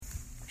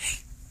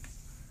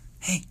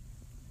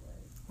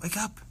Wake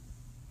up.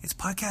 It's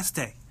podcast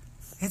day.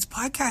 It's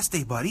podcast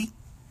day, buddy.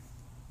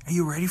 Are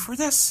you ready for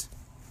this?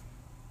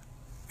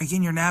 Are you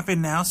getting your nap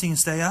in now so you can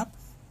stay up?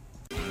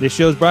 This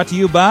show is brought to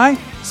you by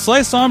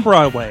Slice on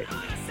Broadway.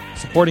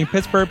 Supporting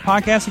Pittsburgh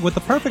podcasting with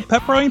the perfect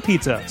pepperoni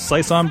pizza.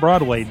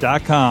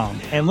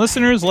 SliceOnBroadway.com. And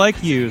listeners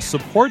like you,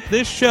 support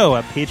this show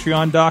at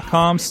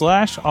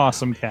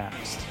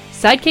Patreon.com/AwesomeCast.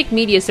 Sidekick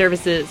Media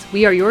Services.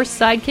 We are your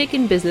sidekick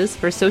in business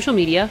for social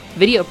media,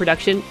 video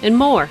production, and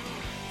more.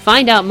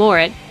 Find out more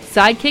at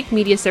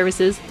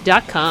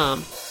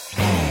sidekickmediaservices.com.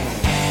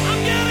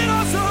 I'm getting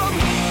awesome,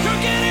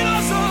 you're getting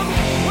awesome,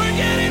 we're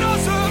getting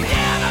awesome,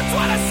 yeah, that's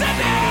what I said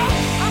now.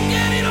 I'm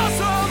getting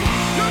awesome,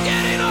 you're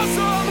getting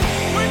awesome,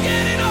 we're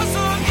getting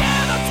awesome,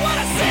 yeah, that's what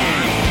I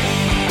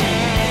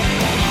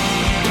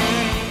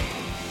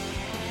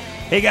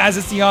said. Hey guys,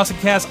 it's the Awesome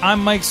Cast.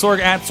 I'm Mike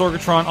Sorg at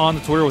Sorgatron on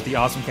the Twitter with the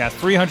Awesome Cast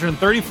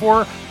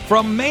 334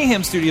 from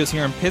Mayhem Studios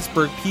here in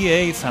Pittsburgh, PA.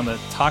 It's time to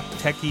talk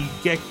techie,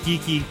 get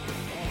geeky,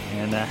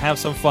 and have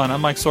some fun.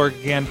 I'm Mike Sorg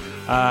again,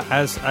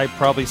 as I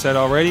probably said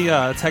already,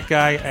 a tech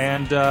guy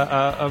and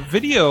a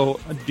video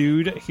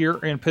dude here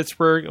in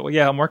Pittsburgh. Well,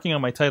 yeah, I'm working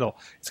on my title.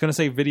 It's going to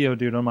say video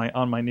dude on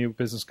my new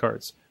business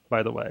cards,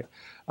 by the way.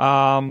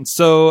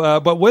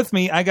 But with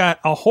me, I got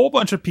a whole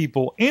bunch of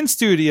people in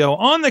studio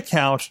on the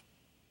couch.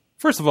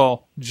 First of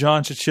all,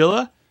 John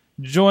Chichilla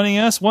joining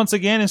us once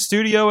again in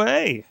Studio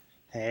A.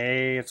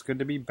 Hey, it's good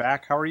to be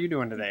back. How are you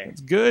doing today? It's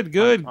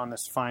good. On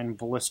this fine,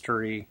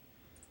 blistery,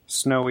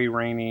 snowy,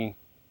 rainy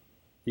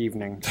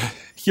evening.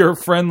 You're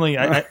friendly.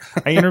 I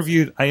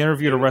interviewed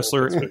a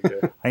wrestler.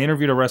 I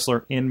interviewed a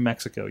wrestler in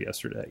Mexico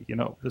yesterday. You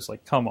know, just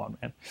like, come on,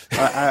 man.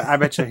 I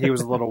bet you he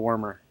was a little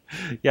warmer.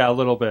 Yeah, a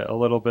little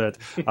bit.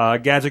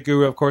 Gadget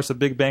Guru, of course, the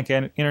Big Bank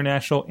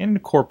International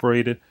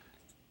Incorporated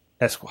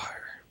Esquire.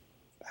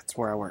 That's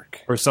where I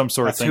work. Or some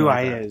sort of thing.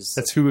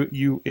 That's who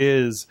you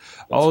is.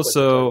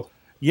 Also,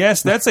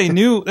 yes, that's a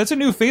new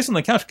face on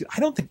the couch. I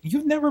don't think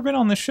you've never been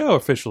on the show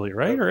officially,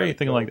 right? Or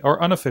anything like,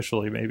 or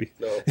unofficially maybe.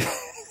 No.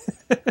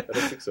 I don't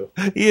think so.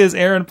 He is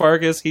Aaron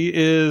Parkus. He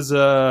is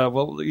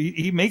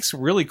he makes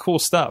really cool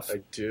stuff. I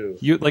do.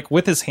 You like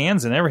with his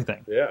hands and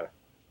everything. Yeah.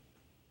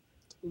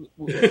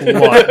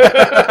 Like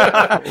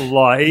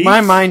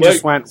my mind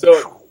just went.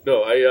 So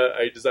no,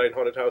 I design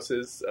haunted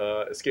houses,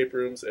 escape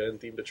rooms, and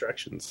themed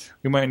attractions.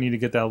 We might need to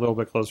get that a little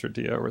bit closer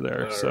to you over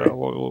there. All so right.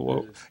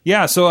 we'll.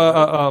 Yeah.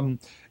 So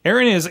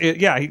Aaron is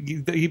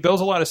he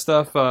builds a lot of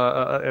stuff.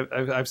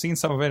 I've seen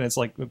some of it. It's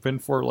like been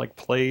for like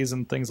plays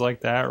and things like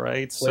that,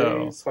 right?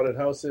 Plays, haunted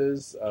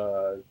houses,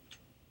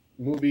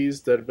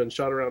 movies that have been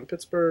shot around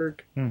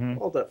Pittsburgh,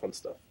 all that fun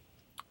stuff.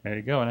 There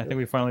you go. And I think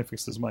we finally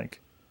fixed his mic.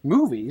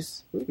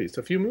 Movies?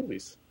 A few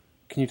movies.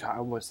 Can you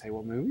say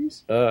what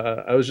movies?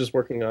 I was just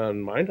working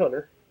on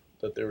Mindhunter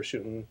that they were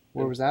shooting.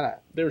 Where was that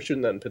at? They were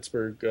shooting that in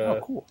Pittsburgh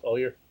cool. all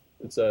year.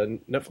 It's a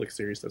Netflix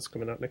series that's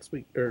coming out next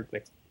week, or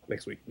next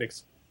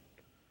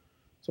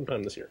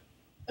sometime this year.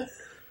 I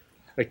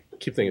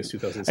keep thinking it's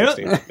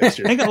 2016. Next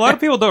year. I think a lot of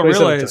people don't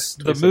 2017, realize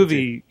the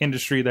movie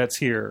industry that's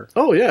here.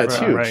 Oh yeah, it's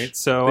huge. Right?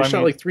 So they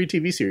shot like 3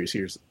 TV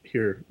series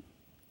here.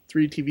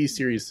 3 TV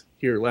series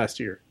here last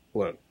year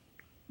alone.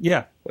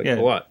 Yeah, a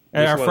lot.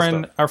 And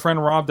There's our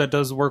friend Rob that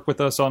does work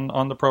with us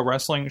on the pro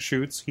wrestling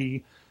shoots,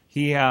 he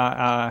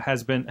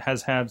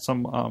has had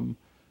some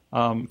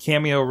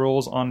cameo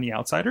roles on The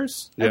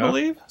Outsiders, I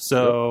believe.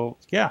 So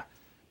yeah.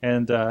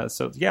 And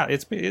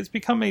it's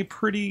become a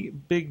pretty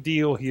big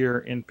deal here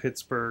in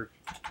Pittsburgh.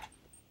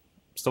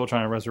 Still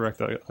trying to resurrect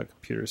a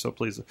computer, so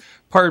please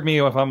pardon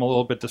me if I'm a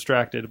little bit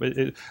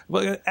distracted.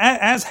 But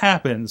as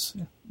happens,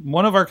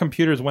 one of our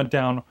computers went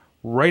down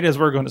right as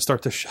we're going to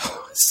start the show,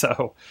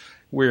 so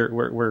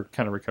we're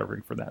kind of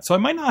recovering from that. So I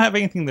might not have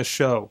anything to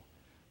show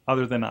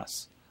other than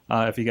us.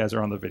 If you guys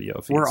are on the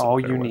video feed, we're all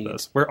you need.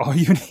 We're all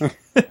you need.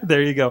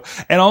 There you go.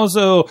 And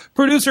also,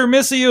 producer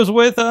Missy is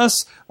with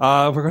us.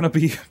 We're going to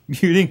be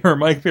muting her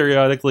mic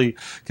periodically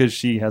because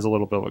she has a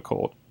little bit of a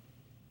cold.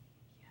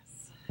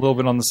 Yes. A little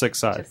bit on the sick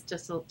side.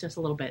 Just a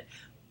little bit.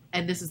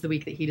 And this is the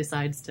week that he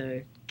decides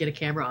to get a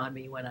camera on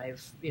me when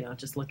I've,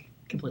 just look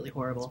completely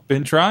horrible.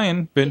 Been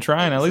trying.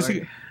 At least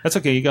that's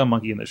okay. You got a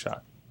monkey in the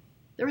shot.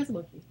 There is a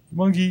monkey.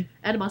 Monkey.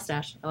 And a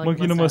mustache. I like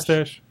monkey and a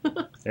mustache.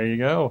 There you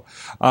go.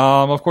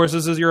 Of course,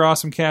 this is your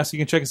Awesome Cast. You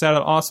can check us out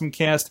at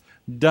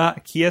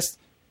awesomecast.cast.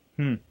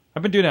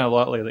 I've been doing that a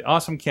lot lately.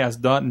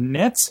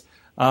 Awesomecast.net.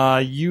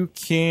 You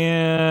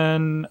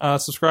can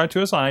subscribe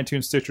to us on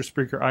iTunes, Stitcher,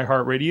 Spreaker,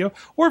 iHeartRadio,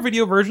 or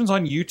video versions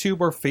on YouTube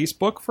or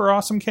Facebook for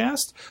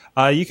AwesomeCast.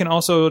 You can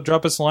also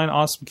drop us a line,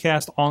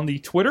 AwesomeCast, on the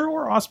Twitter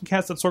or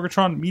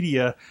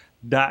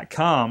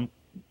awesomecast@sorgatronmedia.com.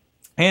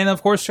 And,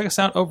 of course, check us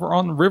out over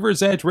on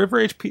River's Edge,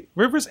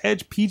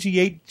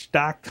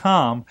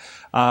 riversedgepgh.com.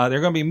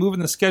 They're going to be moving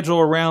the schedule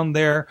around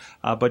there,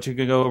 but you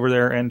can go over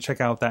there and check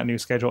out that new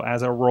schedule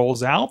as it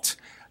rolls out.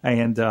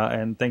 And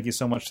thank you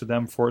so much to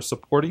them for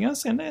supporting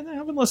us. And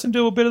having listened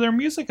to a bit of their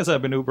music as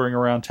I've been Ubering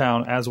around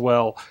town as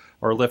well,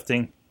 or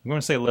lifting, I'm going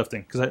to say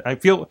lifting because I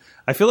feel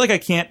like I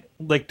can't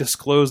like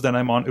disclose that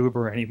I'm on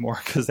Uber anymore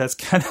because that's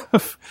kind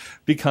of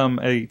become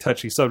a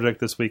touchy subject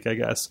this week, I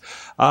guess.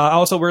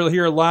 Also, we're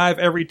here live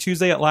every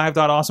Tuesday at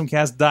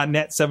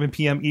live.awesomecast.net, 7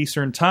 p.m.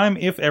 Eastern Time,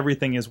 if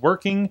everything is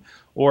working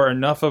or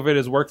enough of it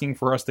is working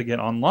for us to get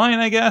online,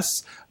 I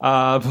guess.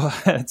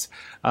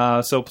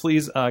 So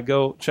please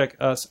go check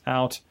us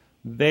out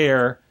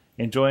there.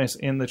 And join us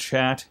in the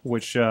chat,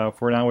 which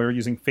for now we're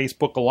using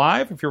Facebook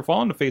Live. If you're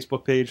following the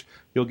Facebook page,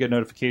 you'll get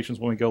notifications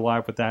when we go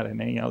live with that and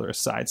any other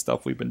side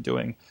stuff we've been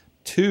doing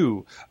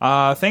too.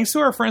 Thanks to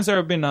our friends that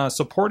have been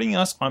supporting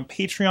us on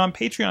Patreon,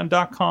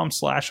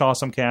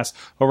 patreon.com/awesomecast.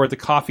 Over at the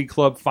Coffee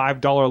Club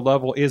 $5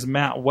 level is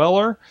Matt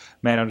Weller,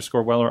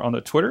 Matt_Weller on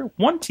the Twitter,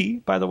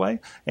 1T, by the way,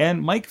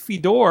 and Mike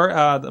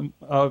Fedor,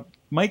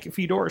 Mike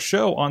Fedor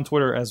Show on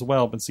Twitter as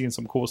well. Been seeing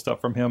some cool stuff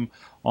from him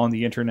on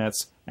the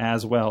internets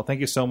as well.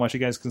 Thank you so much.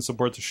 You guys can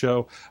support the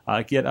show,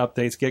 get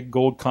updates, get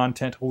gold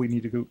content. We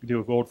need to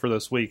do a gold for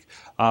this week,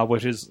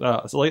 which is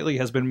lately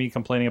has been me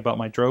complaining about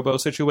my Drobo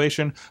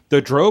situation.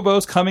 The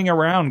Drobo's coming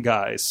around,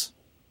 guys,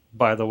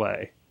 by the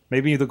way.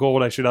 Maybe the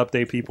gold I should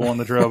update people on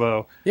the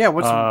Drobo. Yeah,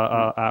 what's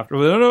after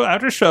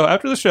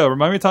the show.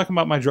 Remind me of talking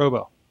about my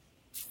Drobo.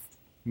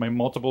 My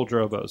multiple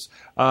Drobos.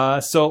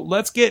 So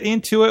let's get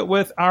into it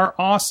with our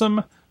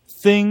awesome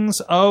things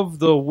of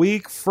the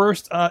week.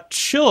 First,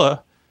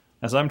 Chilla,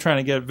 as I'm trying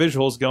to get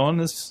visuals going.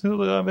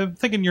 I'm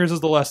thinking yours is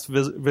the less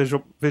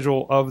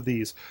visual of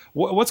these.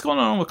 What's going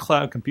on with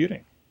cloud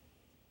computing?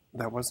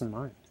 That wasn't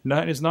mine.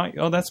 That is not.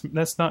 Oh,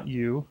 that's not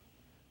you.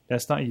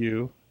 That's not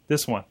you.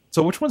 This one.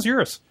 So which one's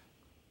yours?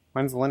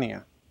 Mine's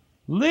Linea.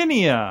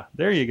 Linea.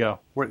 There you go.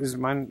 What is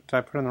mine? Did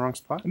I put it in the wrong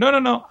spot?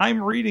 No.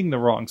 I'm reading the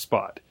wrong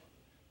spot.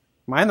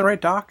 Am I in the right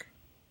dock?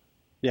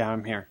 Yeah,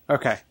 I'm here.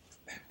 Okay.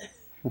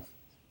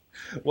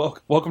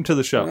 Welcome to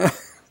the show.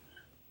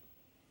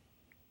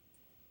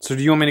 So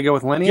do you want me to go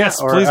with Linea? Yes,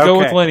 please go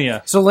with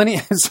Linea. So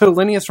Linea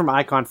is from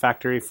Icon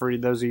Factory. For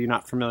those of you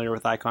not familiar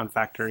with Icon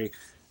Factory,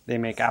 they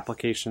make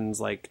applications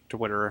like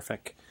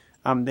Twitterific.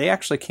 They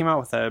actually came out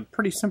with a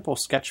pretty simple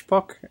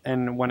sketchbook,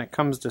 and when it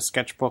comes to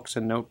sketchbooks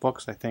and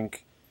notebooks, I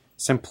think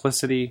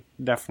simplicity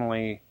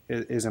definitely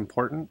is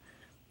important.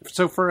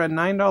 So for a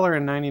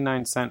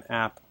 $9.99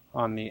 app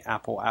on the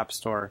Apple App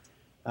Store,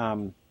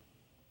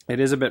 it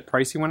is a bit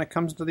pricey when it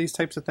comes to these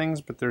types of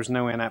things, but there's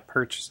no in-app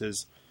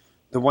purchases.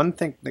 The one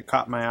thing that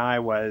caught my eye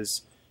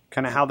was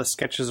kind of how the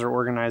sketches are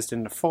organized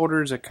into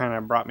folders. It kind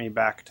of brought me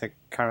back to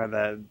kind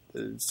of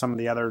some of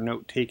the other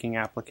note-taking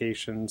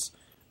applications.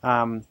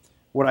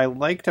 What I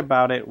liked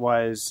about it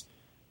was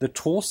the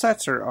tool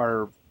sets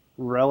are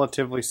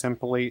relatively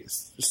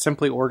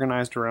simply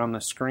organized around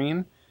the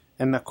screen.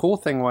 And the cool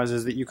thing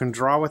is that you can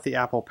draw with the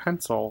Apple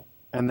Pencil,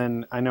 and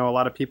then I know a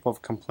lot of people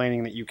have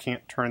complaining that you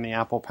can't turn the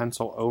Apple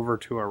Pencil over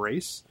to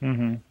erase.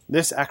 Mm-hmm.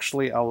 This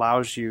actually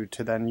allows you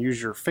to then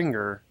use your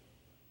finger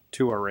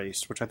to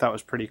erase, which I thought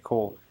was pretty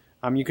cool.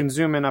 You can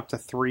zoom in up to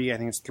 3, I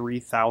think it's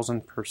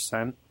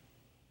 3,000%.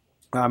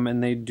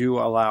 And they do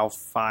allow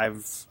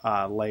 5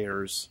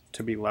 layers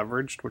to be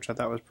leveraged, which I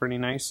thought was pretty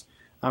nice.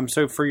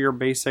 So for your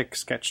basic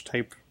sketch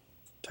type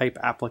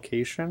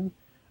application,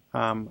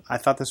 I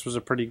thought this was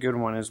a pretty good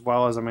one, as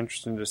well as I'm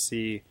interested to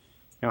see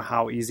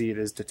how easy it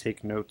is to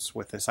take notes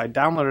with this. I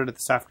downloaded it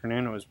this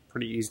afternoon. It was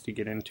pretty easy to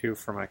get into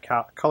from a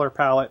color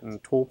palette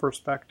and tool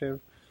perspective.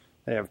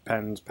 They have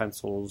pens,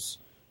 pencils,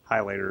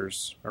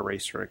 highlighters,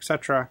 eraser,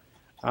 etc.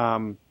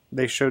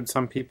 They showed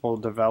some people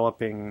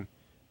developing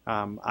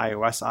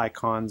iOS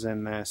icons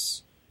in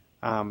this.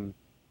 And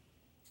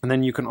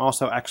then you can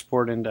also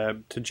export into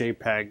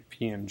JPEG,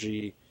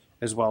 PNG,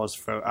 as well as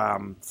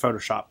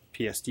Photoshop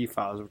PSD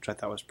files, which I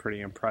thought was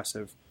pretty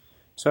impressive.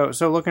 So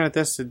looking at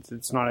this,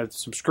 it's not a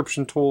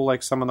subscription tool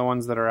like some of the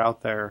ones that are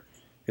out there.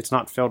 It's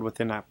not filled with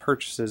in-app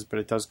purchases, but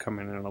it does come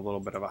in at a little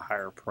bit of a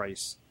higher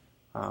price.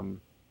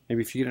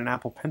 Maybe if you get an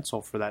Apple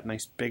Pencil for that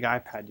nice big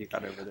iPad you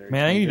got over there.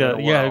 Man, I need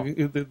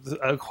to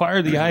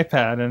acquire the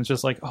iPad, and it's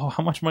just like, oh,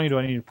 how much money do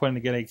I need to put in to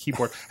get a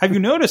keyboard? Have you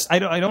noticed? I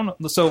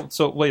don't.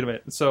 So wait a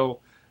minute. So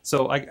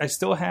I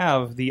still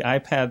have the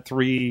iPad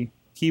 3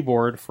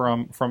 keyboard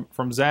from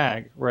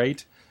Zag,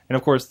 right? And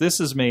of course, this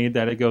is made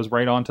that it goes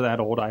right onto that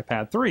old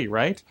iPad 3,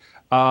 right?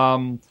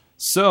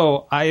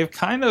 So I have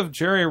kind of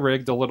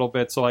jerry-rigged a little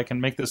bit so I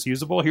can make this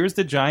usable. Here's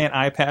the giant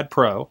iPad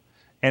Pro,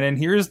 and then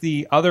here's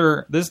the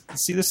other.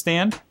 See the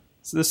stand?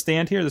 So this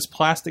stand here, this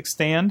plastic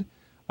stand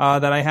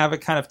that I have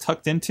it kind of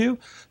tucked into.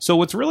 So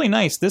what's really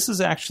nice, this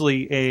is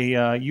actually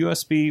a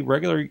USB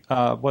regular.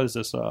 What is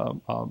this?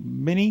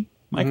 Mini,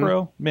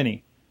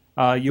 mini.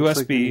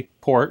 USB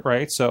port,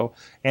 right? So,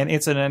 and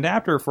it's an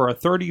adapter for a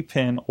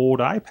 30-pin old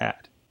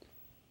iPad.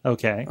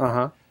 Okay.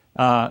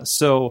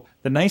 So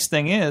the nice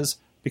thing is,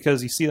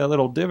 because you see that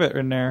little divot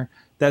in there,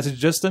 that's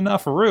just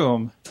enough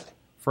room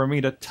for me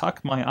to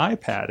tuck my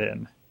iPad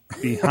in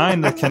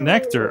behind the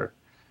connector,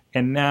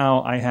 and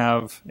now I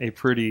have a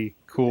pretty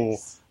cool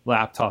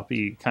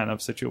laptop-y kind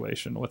of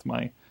situation with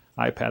my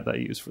iPad that I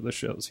use for the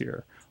shows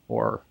here,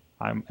 or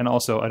And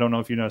also, I don't know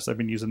if you noticed, I've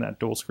been using that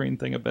dual screen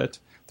thing a bit,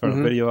 throwing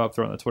a video up,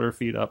 throwing the Twitter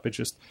feed up. It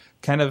just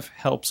kind of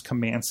helps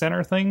command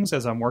center things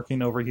as I'm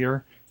working over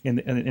here in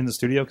the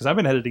studio, because I've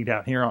been editing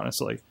down here,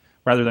 honestly,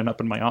 rather than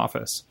up in my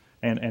office,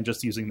 and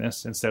just using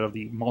this instead of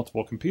the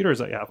multiple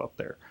computers I have up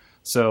there.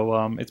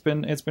 So it's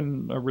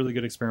been a really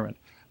good experiment.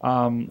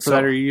 For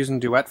that, are you using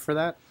Duet for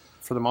that?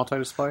 For the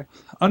multi-display?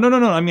 Oh, no.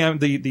 I mean,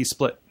 the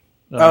split.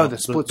 The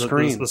split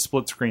screen. The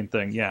split screen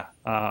thing, yeah.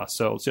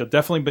 So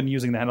definitely been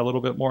using that a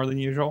little bit more than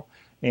usual,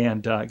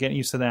 and getting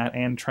used to that,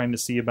 and trying to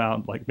see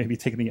about like maybe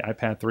taking the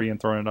iPad 3 and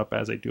throwing it up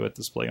as a Duet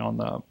display on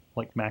the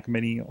like Mac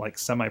Mini, like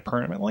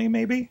semi-permanently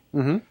maybe.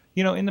 Mm-hmm.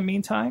 In the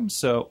meantime.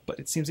 So, but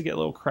it seems to get a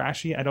little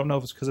crashy. I don't know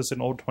if it's because it's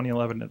an old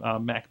 2011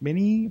 Mac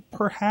Mini,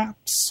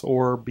 perhaps,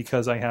 or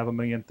because I have a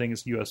million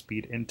things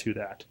USB'd into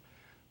that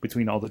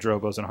between all the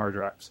Drobos and hard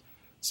drives.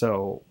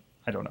 So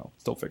I don't know.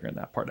 Still figuring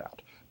that part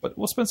out. But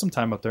we'll spend some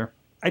time up there.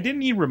 I didn't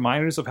need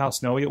reminders of how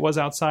snowy it was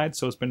outside,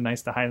 so it's been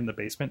nice to hide in the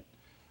basement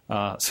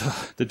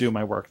to do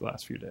my work the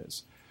last few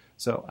days.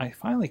 So I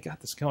finally got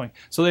this going.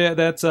 So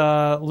that's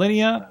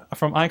Linea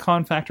from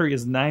Icon Factory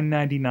is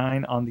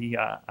 $9.99 on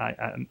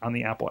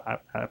the Apple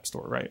App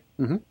Store, right?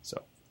 Mm-hmm.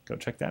 So go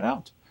check that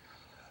out.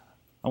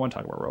 I want to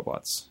talk about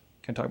robots.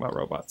 Can talk about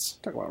robots.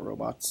 Talk about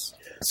robots.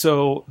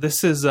 So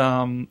this is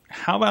how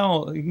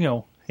about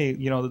hey,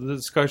 the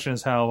discussion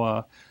is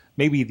how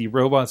maybe the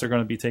robots are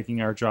going to be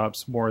taking our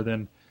jobs more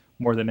than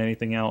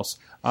anything else.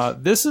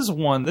 This is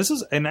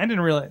and I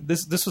didn't realize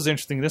this was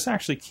interesting. This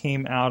actually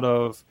came out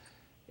of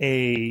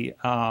a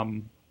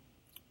I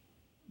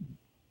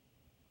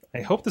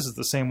hope this is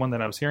the same one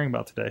that I was hearing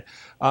about today.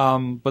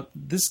 But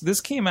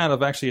this came out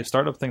of actually a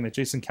startup thing that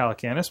Jason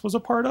Calacanis was a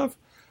part of,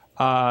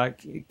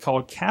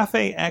 called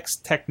Cafe X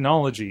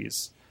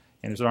Technologies.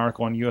 And there's an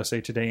article on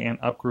USA Today and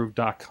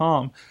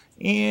Upgroove.com.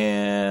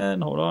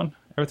 And hold on,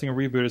 everything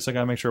rebooted, so I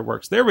gotta make sure it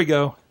works. There we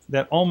go.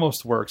 That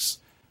almost works.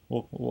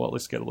 We'll at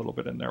least get a little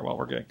bit in there while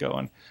we're getting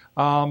going.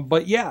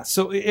 But yeah,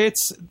 so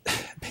it's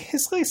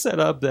basically set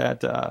up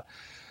that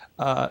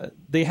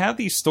they have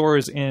these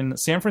stores in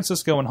San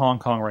Francisco and Hong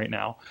Kong right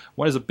now.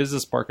 One is a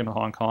business park in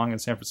Hong Kong, and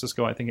San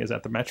Francisco, I think, is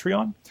at the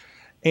Metreon.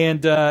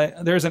 And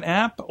there's an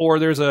app or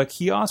there's a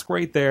kiosk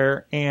right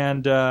there,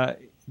 and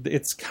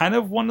it's kind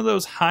of one of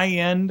those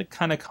high-end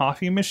kind of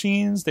coffee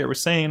machines. They were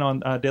saying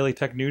on Daily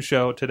Tech News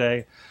Show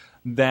today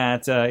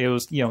that it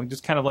was,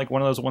 just kind of like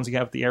one of those ones you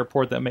have at the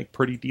airport that make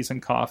pretty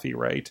decent coffee,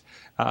 right?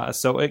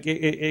 So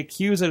it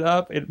queues it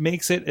up,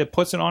 it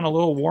puts it on a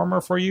little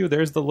warmer for you.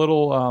 There's the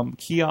little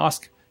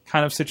kiosk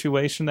kind of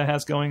situation that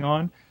has going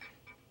on.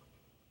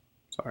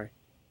 Sorry.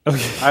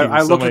 Okay.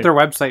 I looked at their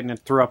website and it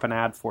threw up an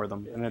ad for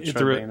them, and it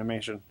showed the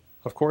animation.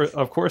 Of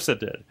course it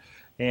did.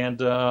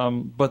 And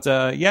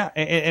yeah,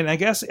 and I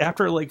guess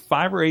after like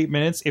 5 or 8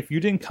 minutes, if you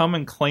didn't come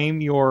and claim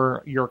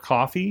your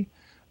coffee,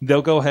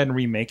 they'll go ahead and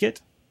remake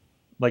it,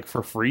 like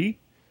for free.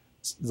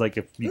 Like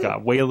if you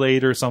got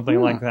waylaid or something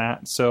like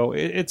that. So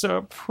it's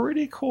a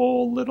pretty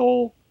cool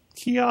little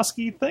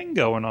kiosky thing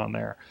going on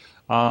there.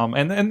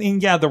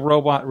 And yeah, the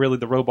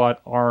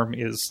robot arm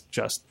is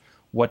just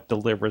what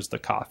delivers the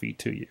coffee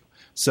to you.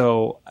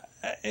 So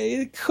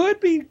it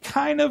could be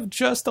kind of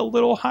just a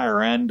little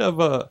higher end of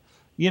a,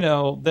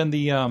 than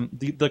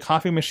the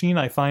coffee machine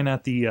I find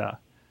at the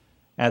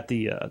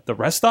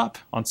rest stop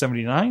on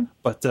 79,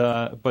 but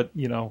a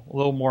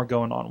little more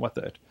going on with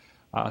it.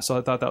 So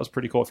I thought that was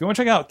pretty cool. If you want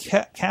to check out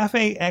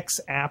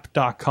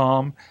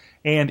cafexapp.com,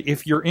 and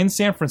if you're in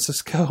San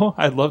Francisco,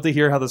 I'd love to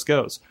hear how this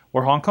goes.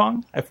 Or Hong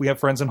Kong, if we have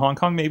friends in Hong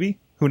Kong, maybe.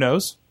 Who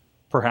knows?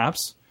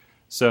 Perhaps.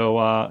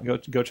 So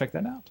go check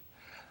that out.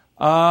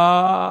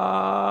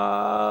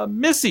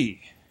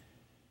 Missy.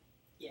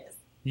 Yes.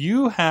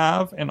 You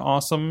have an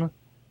awesome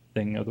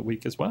thing of the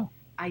week as well.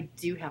 I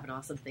do have an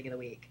awesome thing of the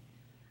week.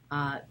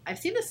 I've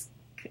seen this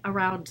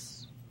around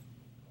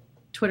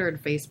Twitter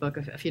and Facebook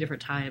a few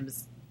different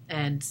times,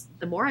 and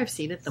the more I've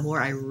seen it, the more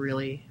I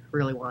really,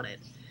 really want it.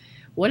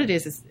 What it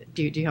is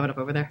do you have it up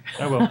over there?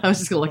 I will. I was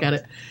just going to look at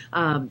it.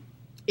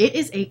 It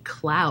is a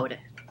cloud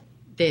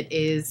that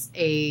is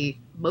a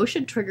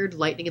motion-triggered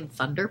lightning and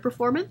thunder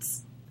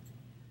performance.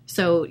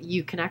 So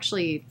you can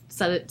actually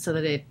set it so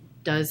that it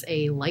does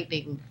a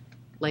lightning,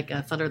 like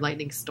a thunder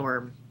lightning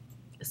storm.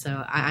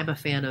 So I'm a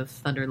fan of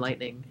thunder and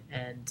lightning,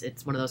 and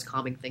it's one of those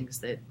calming things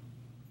that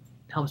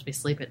helps me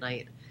sleep at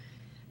night.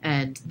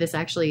 And this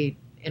actually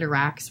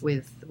interacts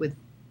with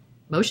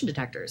motion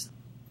detectors.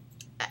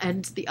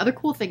 And the other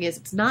cool thing is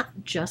it's not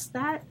just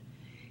that.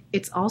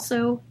 It's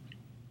also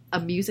a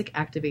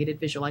music-activated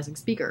visualizing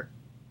speaker.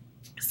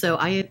 So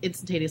I had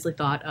instantaneously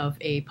thought of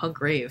a punk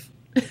rave.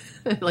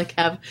 Like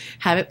have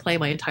it play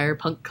my entire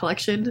punk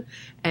collection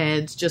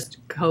and just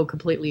go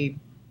completely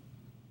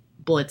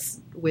blitz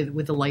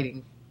with the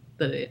lighting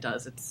that it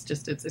does. It's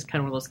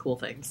kind of one of those cool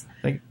things.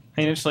 I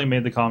initially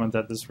made the comment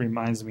that this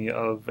reminds me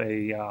of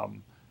a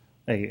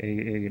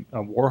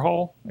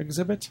Warhol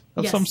exhibit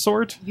of some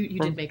sort. You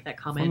did make that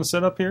comment from the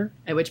setup here.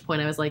 At which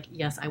point I was like,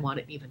 yes, I want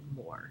it even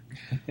more.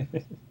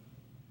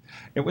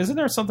 Wasn't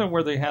there something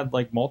where they had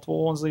like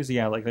multiple ones of these?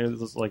 Yeah, like there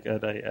was like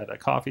at a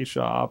coffee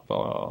shop.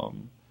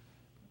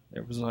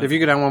 There was like, If you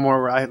could have one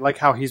more, I like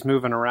how he's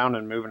moving around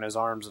and moving his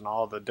arms, and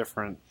all the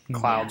different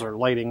clouds are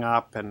lighting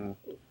up, and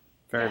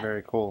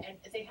very cool. And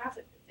they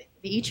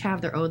each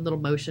have their own little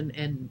motion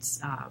and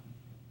sound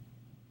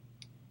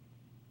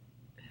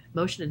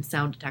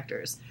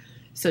detectors.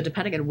 So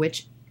depending on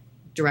which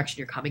direction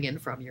you're coming in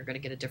from, you're going to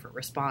get a different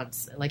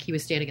response. Like he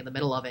was standing in the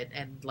middle of it,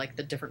 and like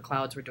the different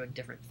clouds were doing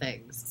different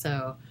things.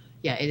 So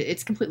yeah,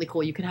 it's completely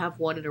cool. You can have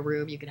one in a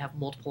room, you can have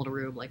multiple in a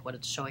room, like what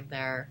it's showing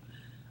there.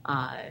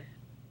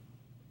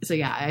 So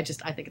yeah, I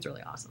think it's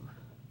really awesome.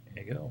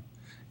 There you go.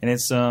 And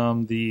it's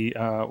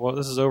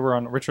this is over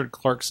on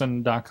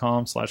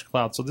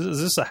richardclarkson.com/cloud. So is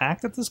this a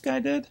hack that this guy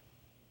did?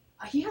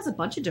 He has a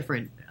bunch of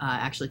different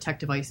actually tech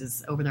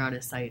devices over there on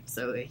his site.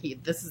 So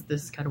this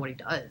is kind of what he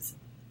does.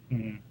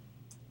 Mm-hmm.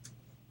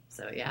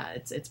 So yeah,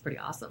 it's pretty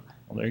awesome.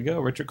 Well, there you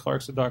go.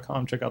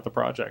 richardclarkson.com. Check out the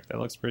project. That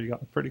looks pretty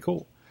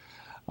cool.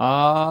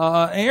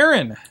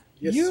 Aaron,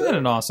 Yes, you sir. had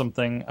an awesome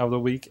thing of the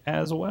week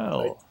as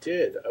well. I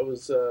did. I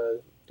was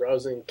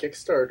browsing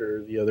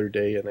Kickstarter the other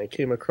day, and I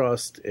came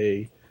across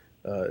a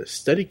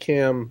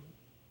Steadicam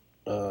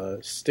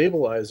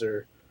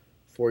stabilizer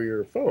for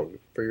your phone,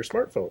 for your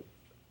smartphone.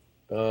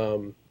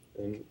 And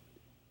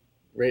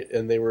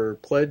they were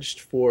pledged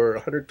for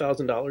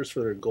 $100,000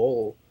 for their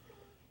goal,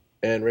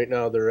 and right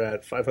now they're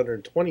at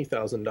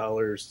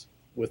 $520,000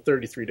 with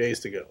 33 days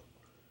to go.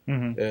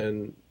 Mm-hmm.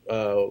 And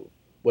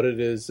what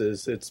it is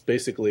it's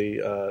basically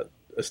a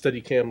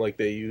Steadicam like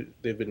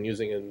they've been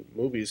using in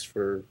movies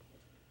for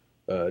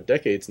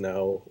decades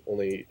now,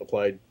 only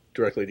applied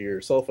directly to your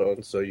cell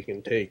phone, so you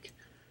can take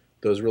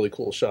those really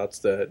cool shots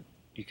that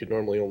you could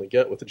normally only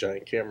get with a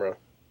giant camera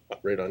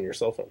right on your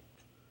cell phone.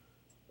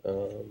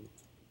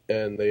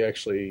 And they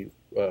actually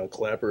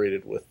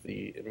collaborated with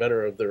the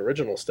inventor of the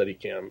original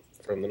Steadicam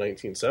from the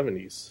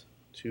 1970s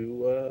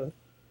to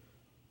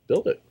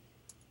build it.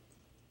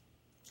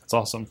 That's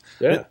awesome.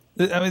 Yeah.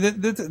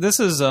 This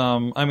is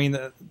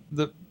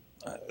the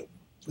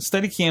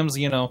Steadicam's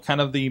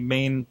kind of the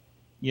main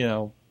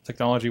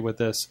technology with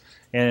this,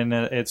 and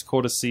it's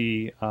cool to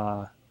see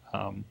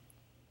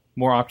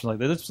more options like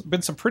that. There's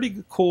been some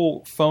pretty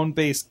cool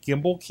phone-based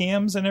gimbal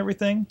cams and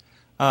everything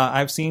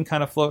I've seen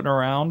kind of floating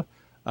around.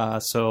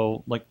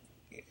 So like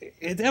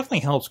it definitely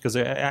helps because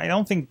I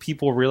don't think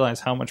people realize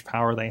how much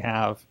power they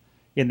have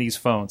in these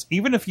phones.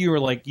 Even if you were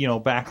like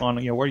back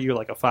on where you're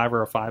like a 5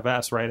 or a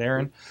 5S, right,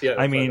 Aaron? Yeah.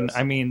 I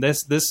mean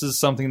this is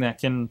something that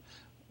can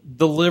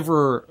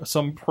deliver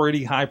some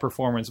pretty high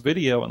performance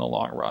video in the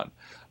long run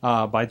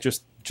by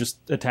just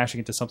attaching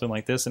it to something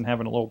like this and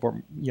having a little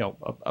more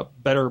a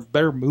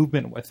better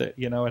movement with it.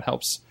 It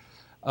helps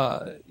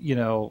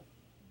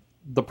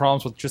the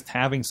problems with just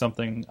having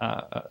something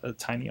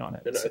tiny on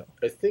it. And so.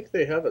 I think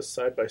they have a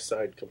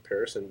side-by-side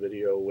comparison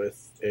video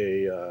with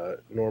a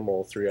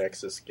normal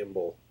 3-axis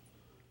gimbal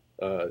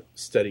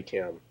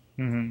Steadicam.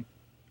 Mm-hmm.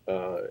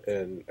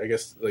 And I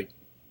guess like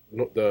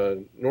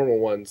the normal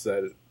ones,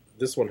 that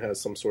this one has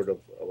some sort of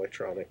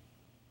electronic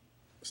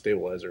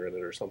stabilizer in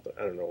it or something.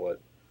 I don't know what.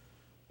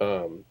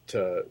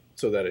 So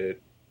that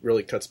it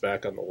really cuts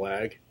back on the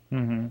lag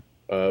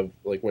of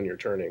like when you're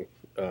turning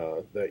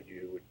that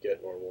you would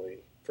get normally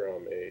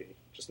from a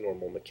just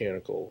normal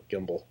mechanical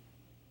gimbal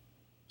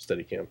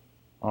Steadicam.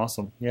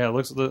 Awesome. Yeah, it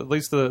looks at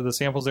least the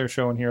samples they're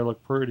showing here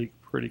look pretty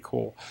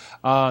cool.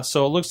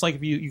 So it looks like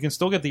you can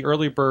still get the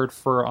early bird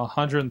for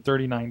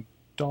 $139.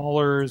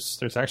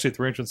 There's actually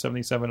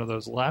 377 of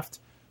those left,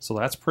 so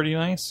that's pretty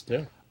nice.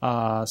 Yeah.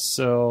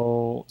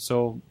 So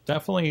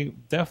definitely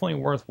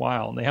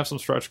worthwhile. And they have some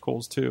stretch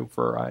goals too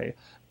for a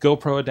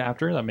GoPro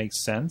adapter. That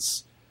makes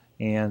sense.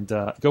 And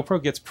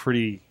GoPro gets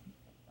pretty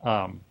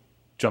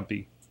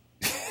jumpy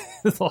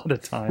a lot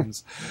of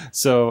times,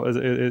 so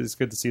it's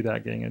good to see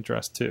that getting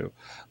addressed too.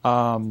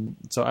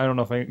 So I don't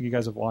know if you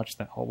guys have watched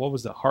that. What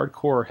was the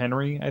Hardcore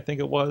Henry? I think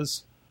it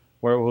was,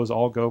 where it was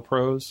all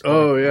GoPros.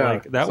 Oh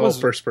yeah, that was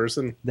all first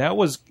person. That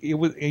was it.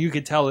 Was you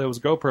could tell it was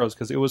GoPros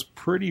because it was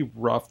pretty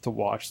rough to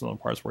watch some of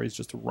the parts where he's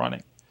just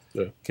running.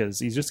 Yeah, because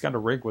he's just got a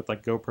rig with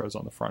like GoPros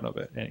on the front of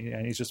it,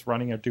 and he's just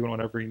running and doing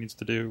whatever he needs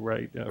to do,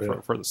 right,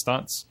 for the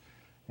stunts.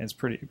 And it's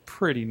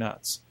pretty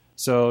nuts.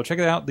 So check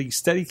it out, the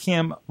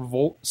Steadicam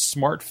Volt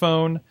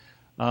smartphone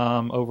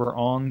over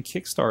on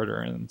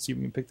Kickstarter, and see if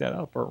we can pick that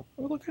up or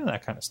look at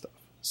that kind of stuff.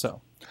 So,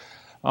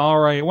 all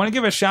right, I want to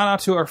give a shout out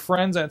to our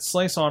friends at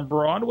Slice on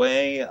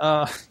Broadway.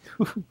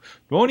 Who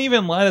won't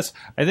even let us.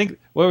 I think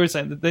what we were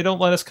saying, they don't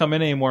let us come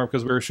in anymore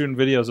because we were shooting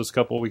videos this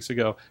couple of weeks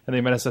ago, and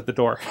they met us at the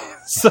door.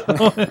 So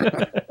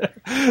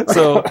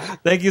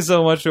thank you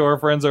so much to our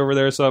friends over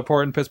there. So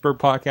important Pittsburgh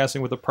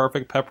podcasting with the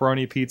perfect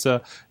pepperoni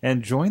pizza,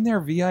 and join their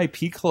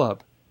VIP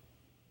club.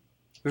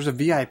 There's a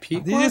VIP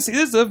club? This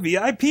is a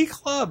VIP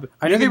club.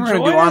 I know they were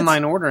going to do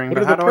online ordering,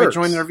 but how do I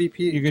join their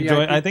VP? You can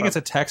join. I think it's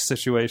a text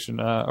situation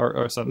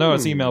or something. No,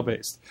 it's email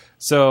based.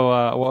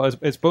 So,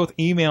 it's both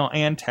email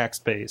and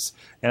text based.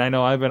 And I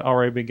know I've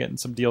already been getting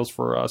some deals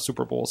for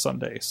Super Bowl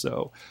Sunday.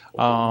 So,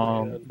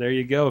 there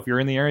you go. If you're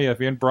in the area,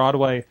 if you're in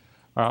Broadway,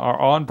 are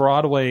on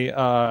Broadway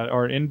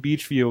or in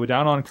Beachview,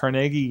 down on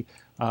Carnegie,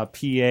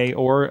 PA,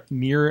 or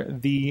near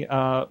the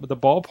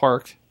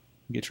ballpark,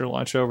 get your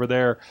lunch over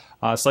there.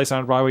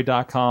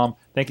 SliceOnBroadway.com.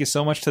 Thank you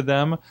so much to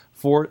them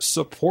for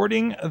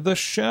supporting the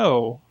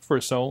show for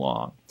so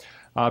long.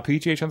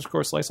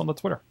 PGH_Slice on the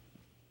Twitter.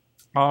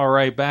 All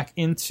right, back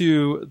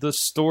into the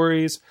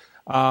stories.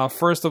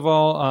 First of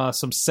all,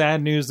 some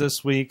sad news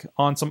this week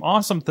on some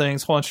awesome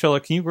things. Hold on,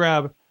 Sheila, can you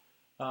grab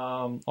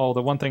the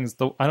one things?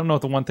 I don't know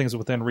if the one thing's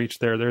within reach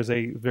there. There's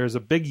a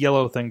big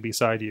yellow thing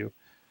beside you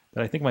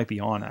that I think might be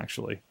on,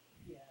 actually.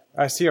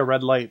 I see a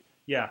red light.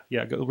 Yeah,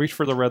 go reach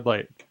for the red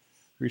light.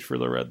 Reach for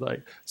the red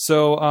light.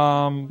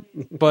 So,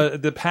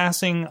 but the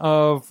passing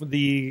of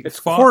the... It's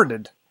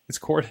corded. It's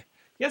corded.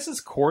 Yes,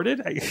 it's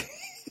corded.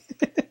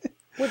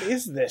 What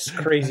is this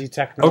crazy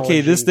technology?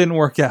 Okay, this didn't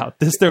work out.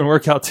 This didn't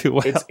work out too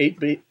well. It's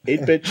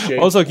 8-bit shape.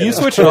 Also, can you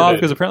switch it off?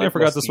 Because apparently I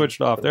forgot to switch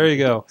it off. There you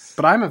go.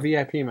 But I'm a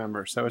VIP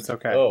member, so it's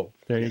okay. Oh,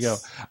 there you go.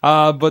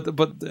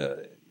 But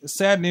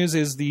sad news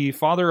is the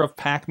father of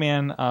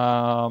Pac-Man,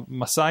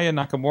 Masaya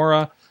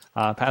Nakamura,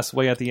 passed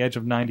away at the age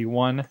of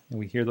 91, and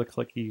we hear the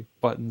clicky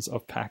buttons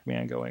of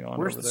Pac-Man going on.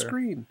 Where's over the there.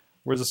 screen?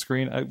 Where's the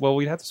screen? Well,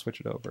 we'd have to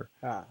switch it over.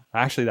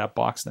 Actually, that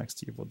box next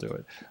to you will do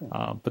it.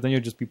 But then you'll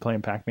just be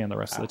playing Pac-Man the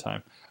rest of the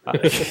time.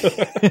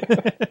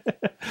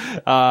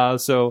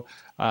 So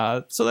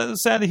that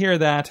was sad to hear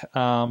that.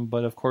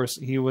 But of course,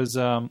 he was.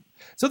 So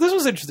this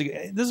was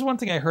interesting. This is one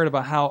thing I heard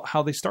about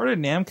how they started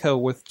Namco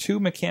with 2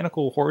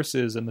 mechanical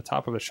horses in the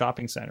top of a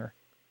shopping center.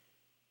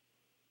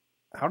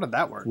 How did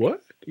that work?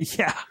 what?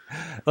 Yeah,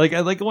 like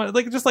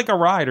just like a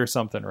ride or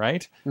something,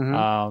 right?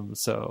 Mm-hmm.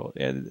 So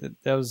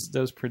that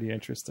was pretty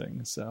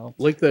interesting. So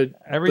Like the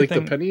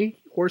everything, penny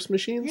horse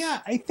machines? yeah,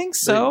 I think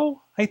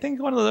so. I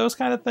think one of those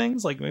kind of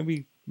things, like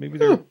maybe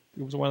it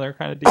was one of their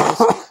kind of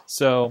deals.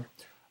 So,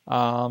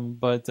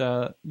 but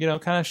kind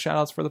of shout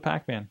outs for the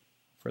Pac-Man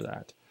for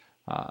that.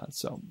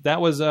 So that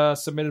was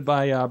submitted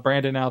by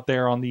Brandon out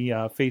there on the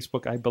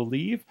Facebook, I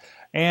believe.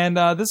 And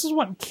this is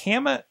what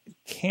Kamigami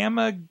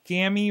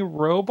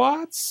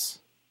Robots.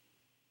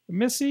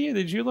 Missy,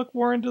 did you look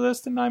more into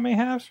this than I may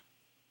have?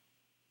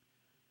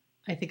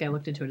 I think I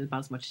looked into it about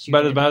as much as you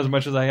About did. as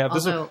much as I have.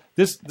 Although-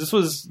 This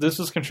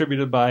was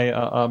contributed by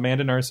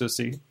Amanda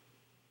Narcissi,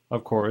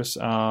 of course,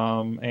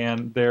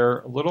 and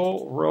they're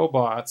little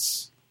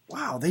robots.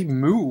 Wow, they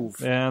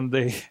move. And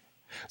they,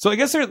 so I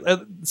guess they're.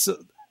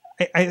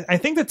 I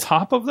think the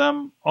top of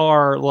them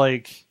are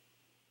like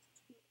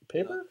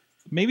Paper?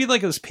 maybe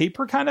like this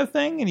paper kind of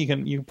thing, and you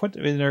can put,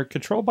 and they're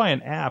controlled by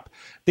an app.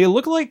 They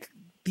look like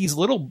these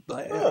little.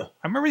 I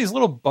remember these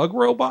little bug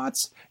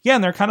robots. Yeah,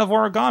 and they're kind of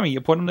origami.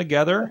 You put them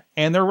together,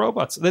 and they're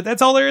robots.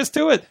 That's all there is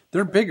to it.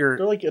 They're bigger.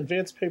 They're like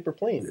advanced paper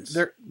planes.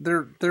 They're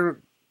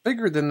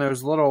bigger than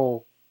those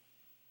little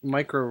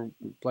micro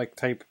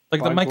type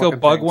Like the bug micro looking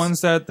bug things.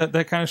 ones that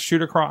kind of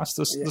shoot across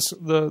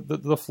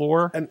the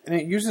floor. And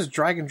it uses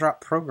drag and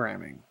drop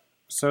programming.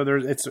 So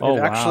it Oh,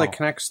 actually wow.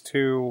 connects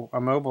to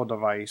a mobile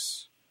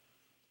device,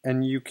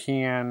 and you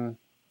can,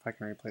 if I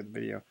can replay the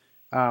video,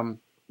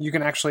 you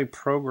can actually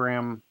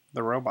program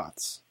the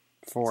robots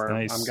for,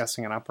 Nice. I'm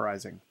guessing, an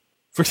uprising.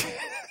 For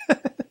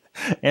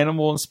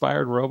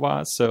animal-inspired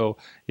robots. So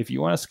if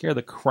you want to scare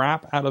the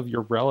crap out of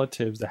your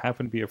relatives that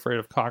happen to be afraid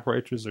of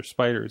cockroaches or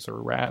spiders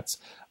or rats,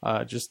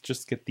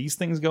 just get these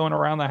things going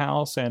around the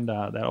house, and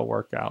that'll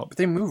work out. But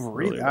they move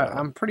really. Really well.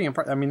 I'm pretty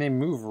impressed. I mean, they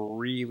move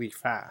really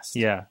fast.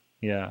 Yeah.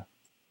 Well,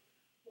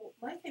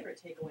 my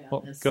favorite takeaway on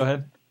Well, this. go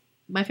ahead.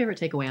 My favorite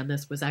takeaway on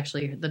this was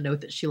actually the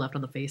note that she left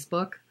on the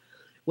Facebook,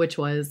 which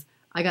was,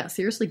 "I got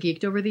seriously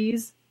geeked over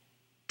these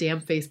damn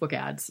Facebook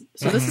ads."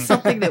 So this is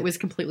something that was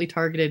completely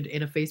targeted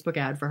in a Facebook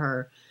ad for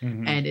her,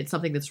 and it's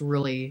something that's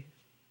really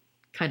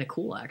kind of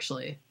cool,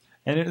 actually.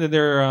 And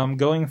they're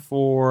going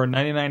for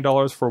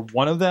 $99 for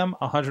one of them,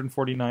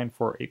 $149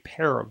 for a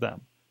pair of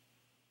them.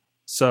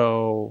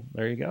 So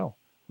there you go.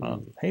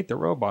 Hate the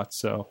robots.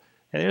 So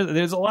and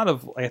there's a lot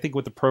of, I think,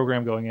 with the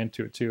program going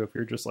into it too. If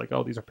you're just like,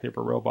 oh, these are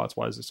paper robots,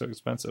 why is it so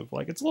expensive?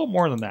 Like, it's a little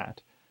more than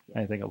that.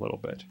 I think a little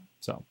bit.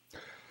 So,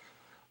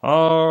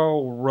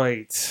 all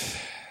right.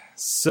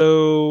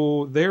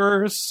 So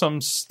there's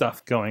some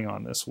stuff going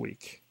on this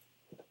week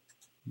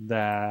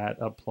that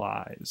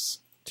applies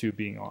to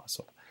being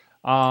awesome.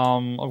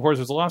 Of course,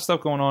 there's a lot of stuff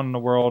going on in the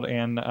world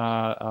and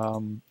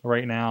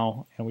right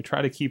now, and we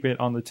try to keep it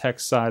on the tech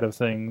side of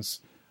things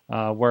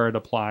where it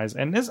applies.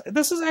 And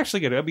this is actually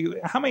good. I mean,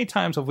 how many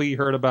times have we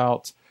heard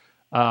about,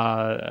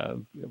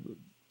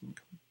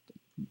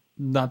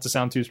 not to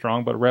sound too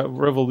strong, but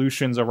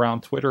revolutions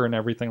around Twitter and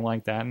everything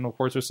like that? And of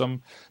course, there's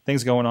some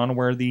things going on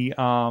where the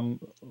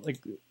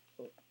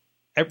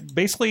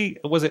basically,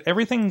 was it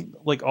everything,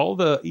 like all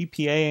the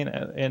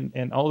EPA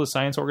and all the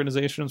science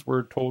organizations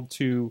were told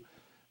to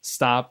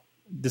stop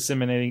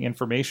disseminating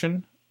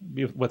information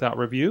without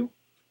review,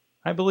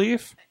 I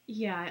believe.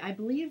 Yeah, I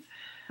believe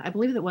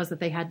it was that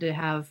they had to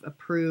have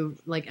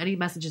approved, like any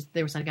messages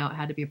they were sending out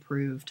had to be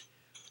approved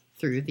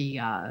through the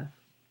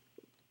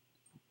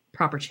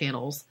proper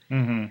channels,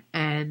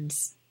 and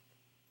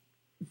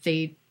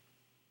they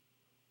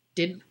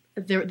didn't.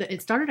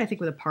 It started, I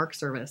think, with a Park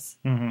Service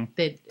Mm-hmm.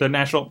 that The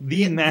National Park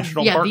the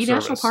Service.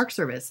 National Park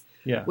Service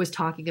Yeah. was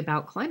talking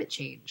about climate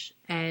change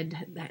and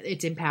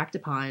its impact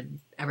upon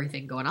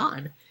everything going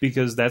on.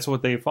 Because that's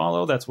what they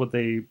follow. That's what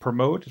they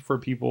promote for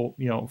people,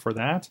 for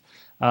that.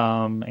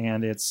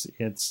 And it's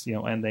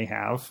and they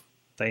have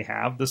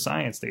the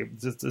science.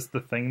 It's the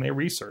thing they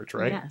research,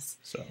 right? Yes.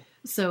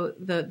 So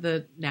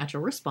the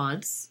natural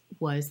response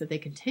was that they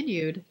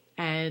continued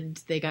and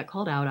they got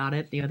called out on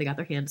it. They got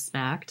their hands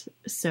smacked.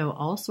 So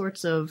all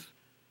sorts of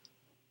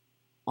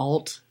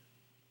alt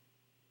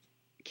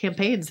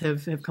campaigns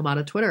have come out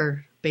of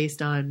Twitter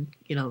based on,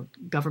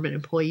 government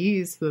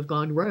employees who have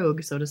gone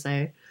rogue, so to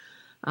say,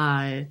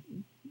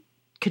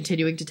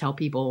 continuing to tell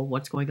people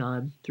what's going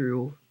on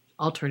through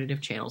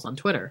alternative channels on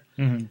Twitter.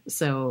 mhm.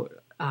 So,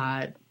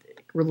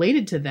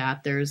 related to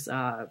that, there's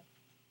a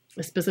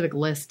specific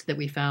list that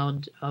we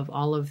found of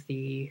all of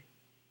the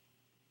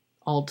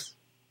alt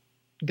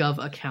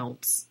gov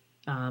accounts,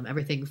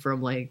 everything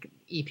from like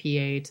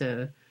EPA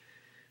to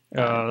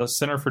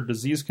Center for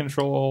Disease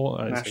Control,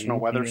 National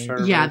Weather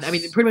Service. yeah, I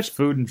mean pretty much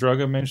Food and Drug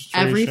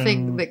Administration,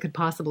 everything that could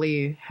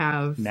possibly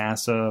have.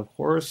 NASA, of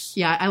course.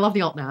 Yeah, I love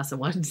the alt NASA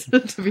ones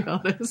to be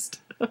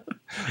honest.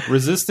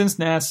 Resistance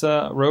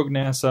NASA, Rogue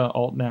NASA,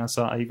 Alt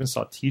NASA. I even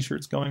saw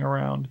T-shirts going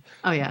around.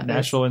 Oh yeah,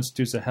 National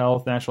Institutes of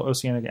Health, National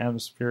Oceanic and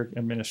Atmospheric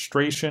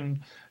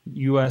Administration,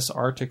 U.S.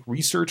 Arctic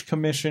Research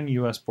Commission,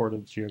 U.S. Board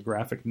of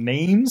Geographic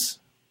Names.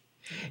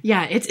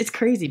 yeah, it's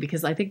crazy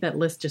because I think that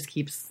list just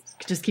keeps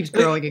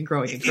growing and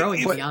growing and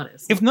growing. To be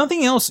honest, If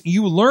nothing else,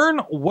 you learn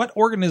what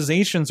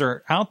organizations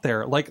are out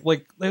there. Like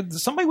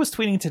somebody was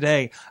tweeting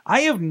today.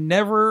 I have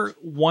never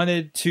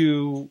needed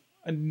to,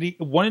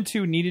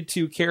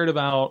 cared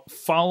about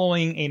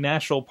following a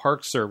national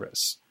park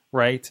service,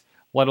 right?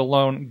 Let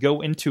alone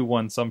go into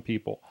one. Some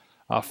people,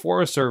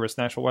 Forest Service,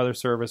 National Weather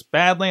Service,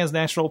 Badlands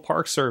National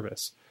Park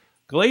Service,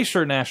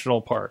 Glacier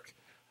National Park.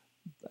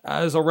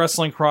 There's a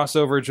wrestling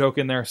crossover joke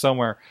in there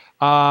somewhere.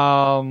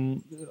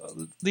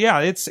 Yeah,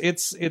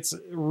 it's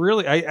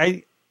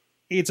really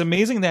it's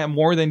amazing that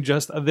more than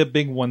just the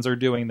big ones are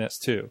doing this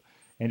too,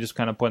 and just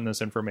kind of putting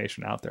this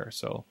information out there.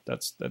 So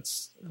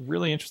that's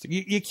really interesting.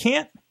 You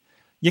can't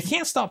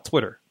stop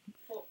Twitter,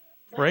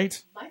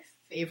 right? My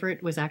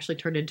favorite was actually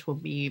turned into a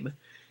meme,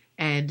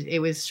 and it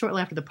was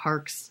shortly after the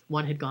Parks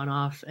one had gone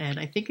off, and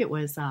I think it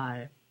was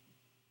I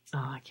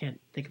can't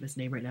think of his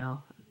name right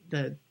now.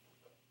 The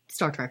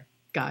Star Trek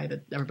guy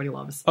that everybody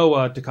loves.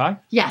 Oh, Takai?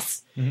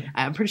 Yes, Mhm.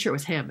 I'm pretty sure it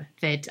was him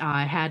that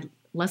had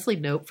Leslie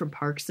Knope from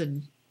Parks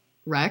and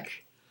Rec.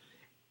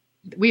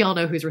 We all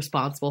know who's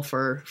responsible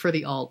for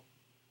the alt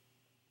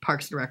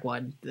Parks and Rec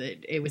one.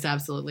 It was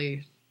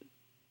absolutely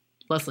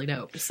Leslie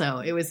Knope. So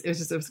it was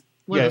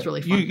one of those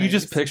really fun you things.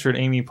 just pictured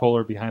Amy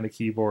Poehler behind a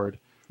keyboard,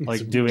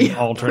 like doing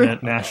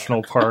alternate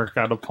national park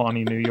out of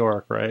Pawnee, New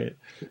York, right?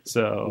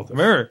 So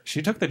remember,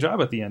 she took the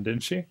job at the end,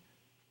 didn't she?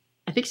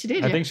 I think she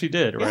did. I yeah. think she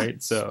did,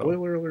 right? So,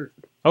 Spoiler alert.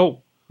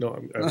 oh, No,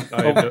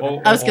 I have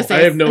no, I was gonna say-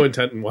 I have no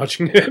intent in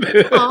watching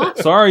it. Aw.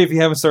 sorry if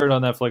you haven't started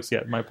on Netflix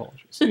yet. My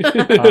apologies. They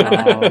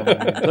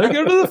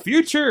go to the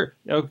future.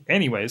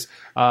 Anyways,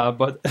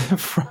 but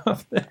from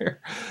there,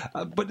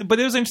 but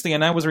it was interesting,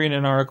 and I was reading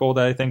an article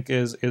that I think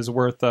is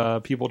worth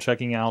people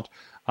checking out.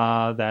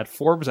 That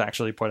Forbes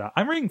actually put out.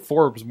 I'm reading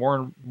Forbes more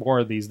and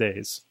more these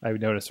days. I've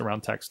noticed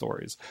around tech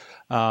stories,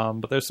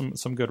 but there's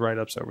some good write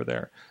ups over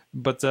there.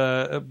 But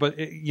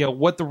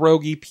what the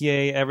rogue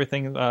EPA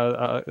everything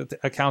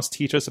accounts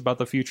teach us about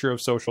the future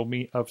of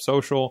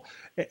social.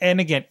 And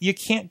again, you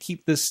can't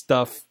keep this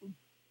stuff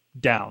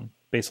down.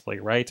 Basically,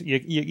 right?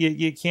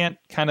 You can't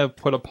kind of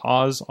put a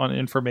pause on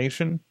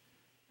information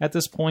at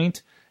this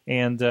point.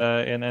 And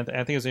I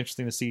think it's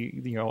interesting to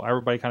see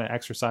everybody kind of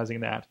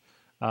exercising that.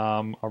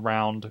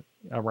 Around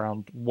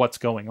what's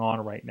going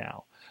on right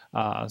now.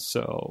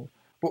 So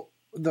Well,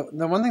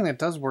 the one thing that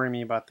does worry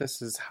me about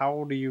this is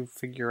how do you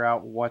figure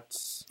out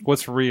what's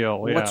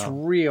real? Yeah. what's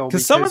real?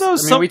 Because some of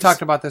those, we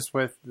talked about this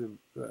with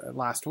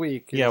last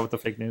week. yeah, with the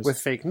fake news. With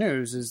fake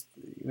news is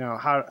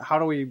how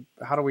do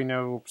we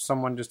know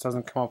someone just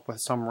doesn't come up with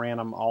some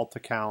random alt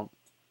account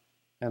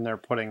and they're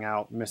putting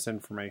out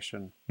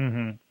misinformation?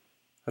 Mm-hmm.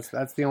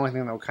 That's the only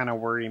thing that will kind of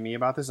worry me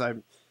about this.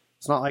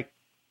 It's not like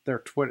their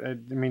Twitter.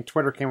 I mean,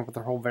 Twitter came up with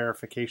their whole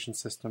verification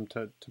system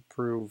to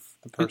prove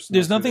the person.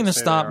 There's nothing to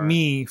stop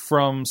me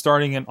from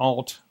starting an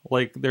alt.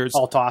 Like there's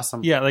alt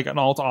awesome. Yeah, like an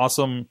alt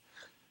awesome,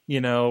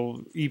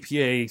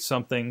 EPA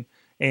something,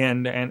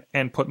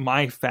 and put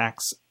my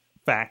facts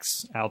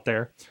out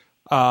there.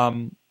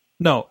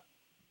 No,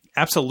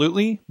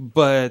 absolutely.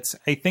 But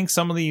I think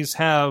some of these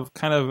have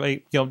kind of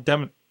a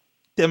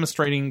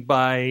demonstrating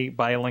by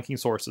linking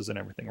sources and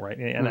everything, right?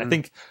 And I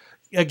think.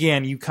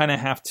 Again, you kind of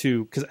have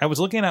to, because I was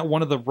looking at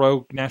one of the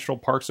rogue National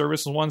Park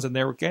Service ones, and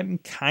they were getting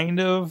kind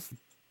of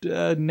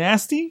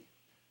nasty,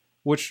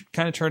 which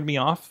kind of turned me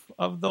off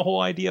of the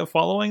whole idea of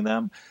following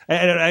them.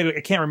 And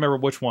I can't remember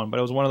which one, but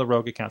it was one of the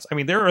rogue accounts. I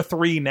mean, there are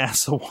 3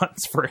 NASA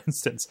ones, for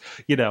instance,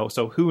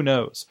 so who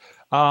knows?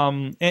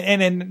 And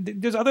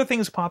there's other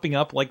things popping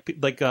up, like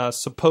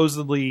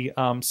supposedly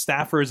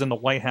staffers in the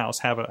White House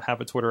have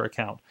a Twitter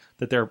account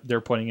that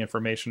they're putting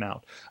information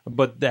out,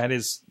 but that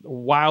is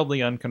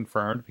wildly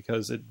unconfirmed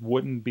because it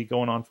wouldn't be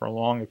going on for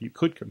long if you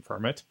could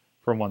confirm it,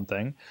 for one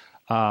thing.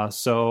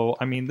 So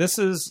I mean, this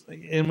is,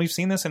 and we've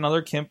seen this in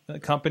other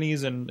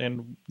companies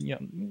and you know,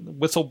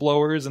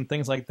 whistleblowers and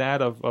things like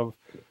that of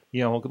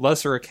you know,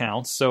 lesser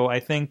accounts. So I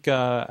think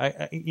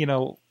you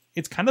know,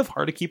 it's kind of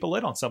hard to keep a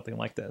lid on something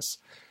like this.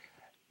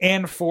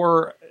 And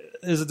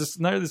there's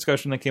another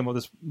discussion that came up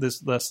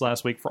this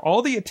last week. For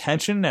all the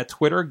attention that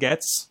Twitter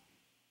gets,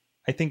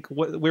 I think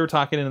what we were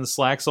talking in the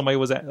Slack, somebody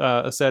was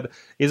said,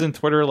 isn't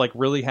Twitter like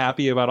really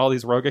happy about all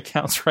these rogue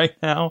accounts right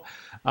now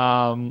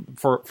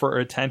for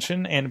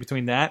attention? And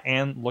between that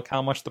and look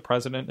how much the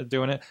president is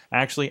doing it.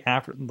 Actually,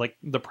 after like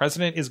the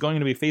president is going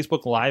to be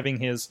Facebook living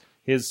his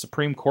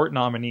Supreme Court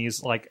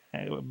nominees like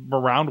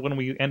around when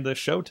we end the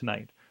show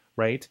tonight,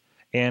 right?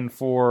 And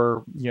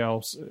for you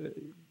know,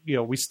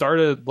 we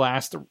started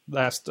last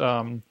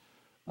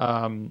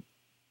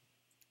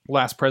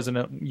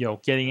president, you know,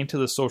 getting into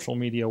the social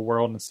media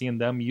world and seeing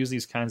them use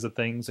these kinds of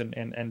things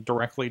and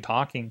directly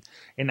talking,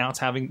 and now it's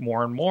having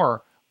more and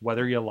more,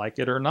 whether you like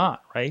it or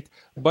not, right?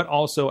 But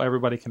also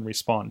everybody can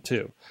respond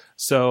too.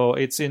 So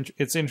it's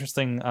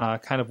interesting,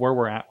 kind of where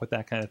we're at with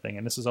that kind of thing,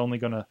 and this is only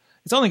gonna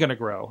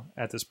grow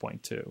at this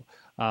point too,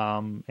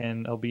 and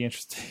it'll be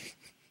interesting.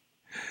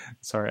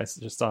 Sorry, I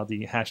just saw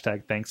the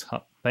hashtag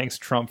thanks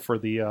Trump for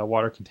the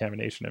water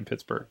contamination in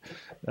Pittsburgh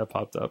that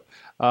popped up.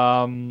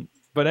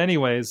 But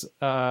anyways,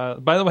 by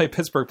the way,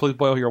 Pittsburgh, please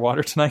boil your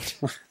water tonight.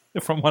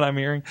 From what I'm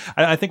hearing,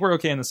 I think we're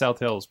okay in the South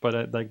Hills,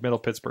 but like middle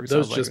Pittsburgh,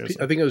 I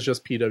think it was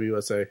just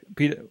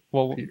PWSA.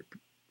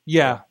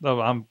 Yeah,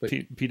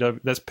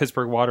 that's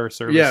Pittsburgh Water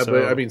Service. Yeah,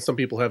 but I mean, some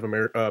people have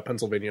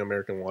Pennsylvania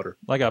American Water.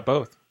 I got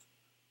both.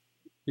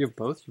 You have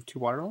both? You have two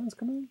water lines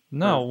coming in?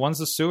 No, one's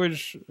the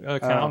sewage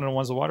account and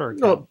one's the water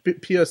account. No,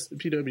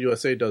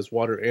 PWSA does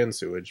water and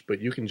sewage, but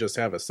you can just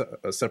have a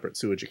separate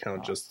sewage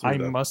account just through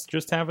them. Must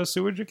just have a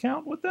sewage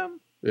account with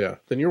them? Yeah,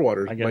 then your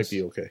water might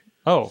be okay.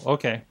 Oh,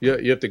 okay. Yeah,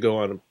 you have to go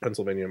on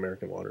Pennsylvania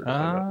American Water.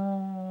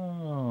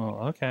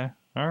 Oh, okay.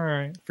 All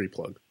right. Free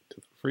plug.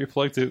 Free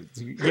plug to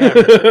yeah.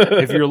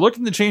 If you're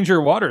looking to change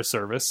your water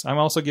service, I'm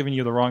also giving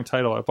you the wrong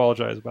title. I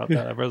apologize about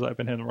that. I've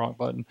been hitting the wrong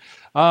button.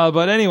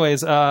 But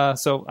anyways,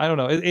 so I don't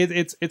know.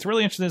 It's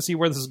really interesting to see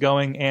where this is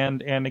going,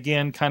 and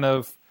again, kind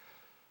of,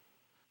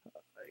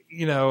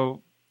 you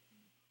know,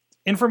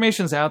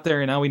 information's out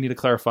there, and now we need to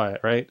clarify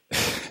it, right?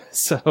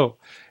 So,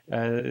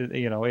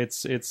 you know,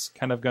 it's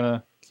kind of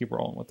gonna keep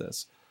rolling with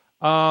this.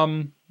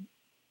 Chilla,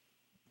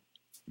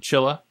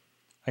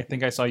 I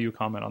think I saw you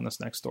comment on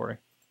this next story.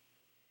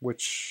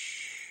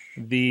 Which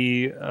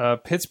the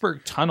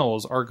Pittsburgh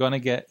tunnels are going to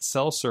get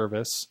cell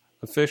service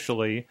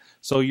officially,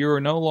 so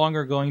you're no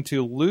longer going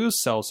to lose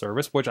cell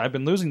service, which I've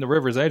been losing the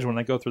River's Edge when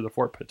I go through the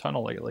Fort Pitt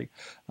tunnel lately,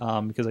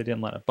 because I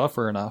didn't let it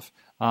buffer enough.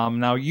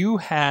 Now you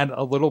had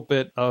a little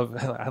bit of,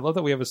 I love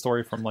that we have a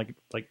story from like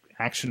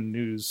Action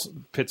News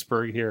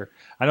Pittsburgh here.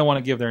 I don't want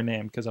to give their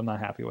name because I'm not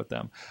happy with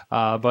them.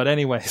 But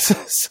anyways,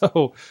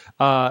 so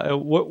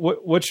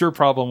what's your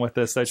problem with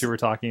this that you were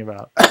talking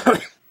about?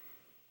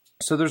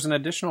 So there's an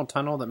additional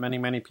tunnel that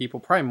many people,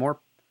 probably more,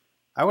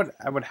 I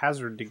would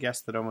hazard to guess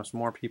that almost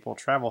more people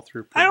travel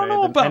through per day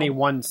than any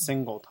one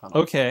single tunnel.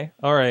 Okay,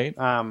 all right.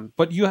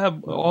 But you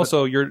have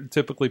also,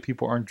 typically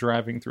people aren't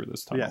driving through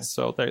this tunnel, yes.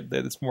 So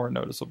it's more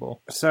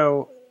noticeable.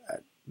 So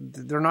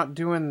they're not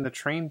doing the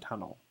train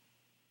tunnel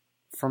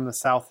from the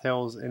South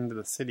Hills into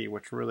the city,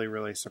 which really,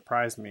 really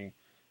surprised me.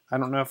 I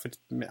don't know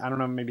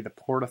maybe the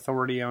Port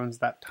Authority owns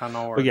that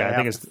tunnel, or yeah, they I think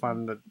have it's to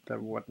fund the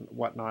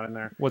whatnot in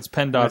there. What's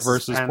PennDOT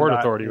versus PennDOT, Port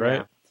Authority, right?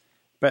 Yeah.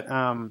 But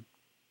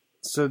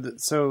so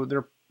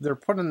they're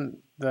putting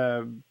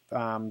the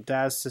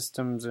DAS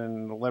systems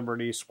in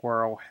Liberty,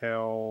 Squirrel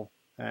Hill,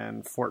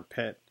 and Fort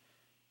Pitt.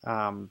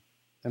 And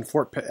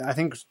Fort Pitt, I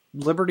think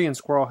Liberty and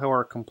Squirrel Hill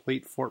are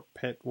complete. Fort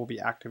Pitt will be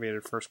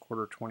activated first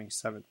quarter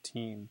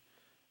 2017.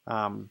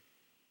 I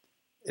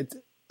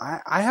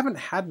haven't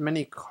had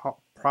many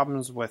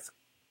problems with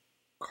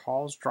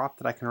calls dropped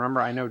that I can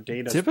remember. I know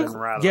data's been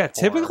rather poor.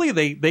 Typically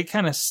they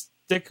kind of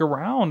stick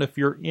around if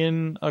you're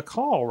in a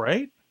call,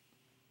 right?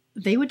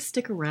 They would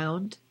stick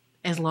around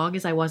as long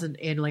as I wasn't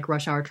in like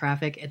rush hour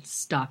traffic and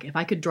stuck. If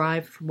I could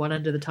drive from one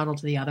end of the tunnel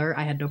to the other,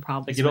 I had no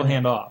problem. Like you don't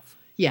hand off.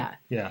 Yeah.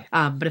 Yeah.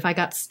 But if I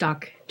got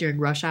stuck during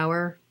rush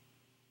hour,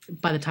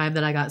 by the time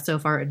that I got so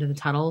far into the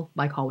tunnel,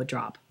 my call would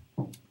drop.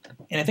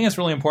 And I think it's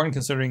really important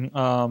considering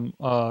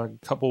a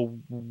couple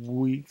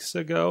weeks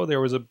ago, there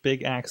was a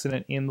big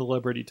accident in the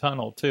Liberty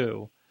Tunnel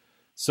too.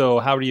 So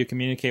how do you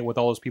communicate with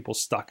all those people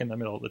stuck in the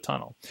middle of the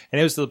tunnel? And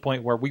it was to the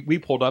point where we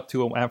pulled up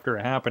to them after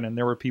it happened, and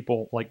there were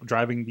people like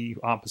driving the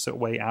opposite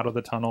way out of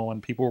the tunnel,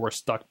 and people were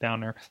stuck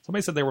down there.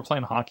 Somebody said they were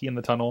playing hockey in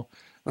the tunnel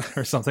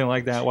or something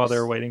like that while they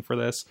were waiting for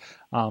this.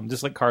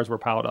 Just like cars were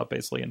piled up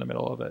basically in the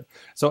middle of it.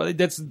 So I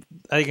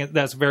think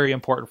that's very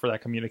important for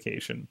that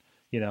communication,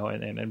 you know,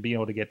 and being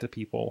able to get to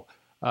people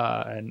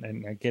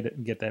and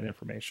get that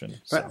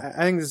information. But So.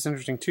 I think this is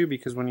interesting too,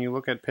 because when you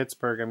look at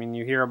Pittsburgh, I mean,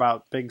 you hear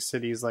about big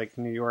cities like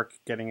New York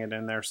getting it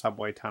in their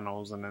subway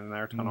tunnels and in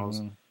their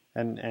tunnels,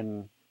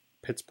 and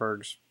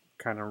Pittsburgh's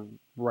kind of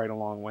right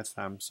along with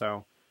them.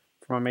 So,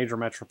 from a major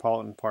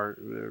metropolitan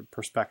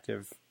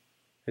perspective,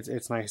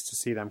 it's nice to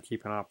see them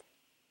keeping up.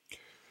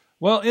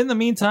 Well, in the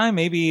meantime,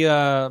 maybe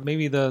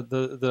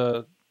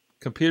the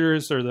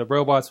computers or the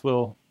robots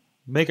will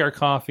make our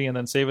coffee and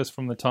then save us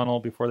from the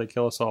tunnel before they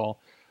kill us all,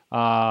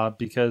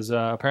 because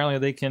apparently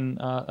they can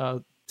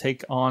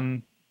take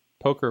on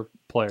poker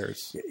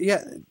players.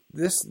 Yeah,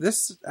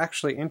 this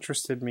actually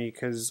interested me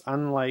because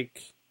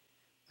unlike,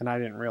 and I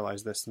didn't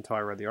realize this until I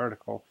read the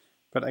article,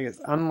 but I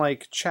guess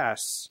unlike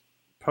chess,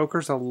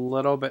 poker's a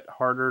little bit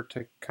harder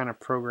to kind of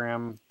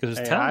program Because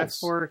it's AI tells.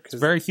 for. It's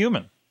very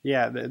human.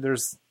 Yeah,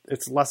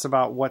 it's less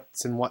about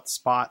what's in what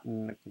spot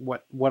and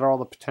what all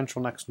the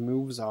potential next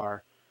moves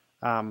are.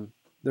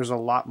 There's a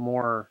lot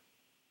more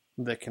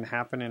that can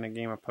happen in a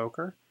game of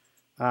poker.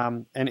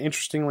 And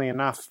interestingly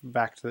enough,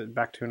 back to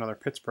another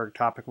Pittsburgh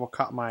topic, what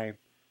caught my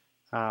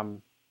eye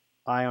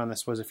on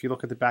this was if you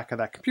look at the back of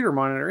that computer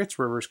monitor, it's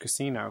Rivers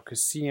Casino,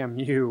 because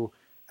CMU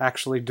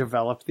actually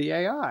developed the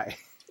AI.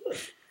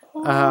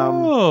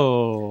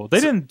 They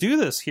didn't do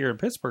this here in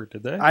Pittsburgh,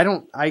 did they?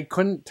 I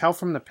couldn't tell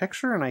from the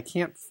picture, and I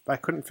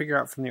couldn't figure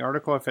out from the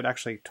article if it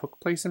actually took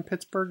place in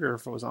Pittsburgh or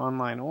if it was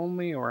online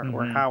only or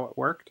how it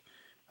worked.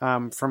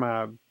 From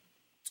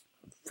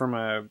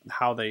a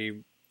how they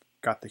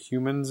got the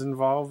humans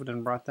involved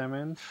and brought them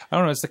in. I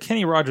don't know. It's the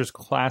Kenny Rogers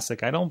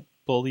Classic. I don't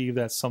believe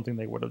that's something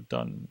they would have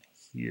done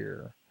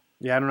here.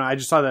 Yeah, I don't know. I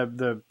just saw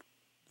the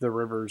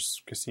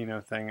Rivers Casino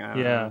thing. I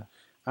don't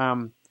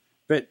know.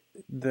 But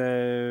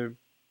the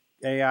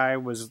AI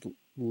was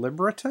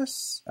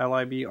Libratus,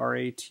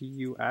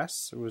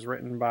 Libratus. It was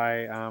written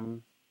by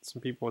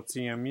some people at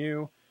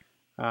CMU.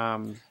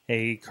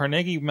 A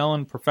Carnegie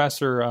Mellon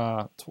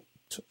professor,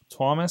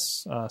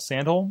 Thomas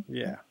Sandholm.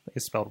 Yeah,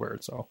 It's spelled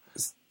weird, so.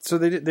 So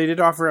they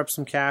did offer up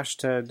some cash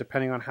to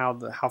depending on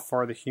how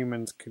far the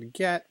humans could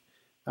get.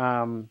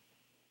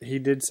 He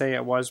did say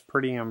it was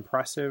pretty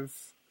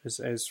impressive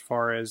as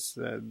far as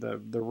the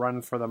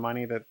run for the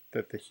money that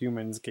the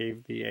humans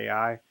gave the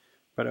AI,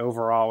 but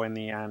overall in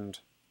the end,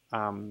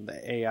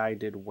 the AI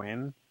did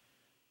win.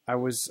 I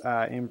was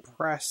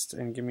impressed,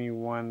 and give me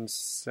 1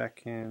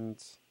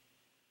 second.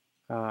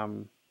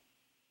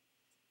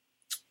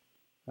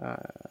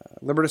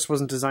 Libratus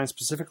wasn't designed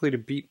specifically to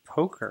beat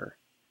poker.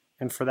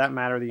 And for that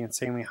matter, the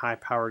insanely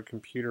high-powered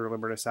computer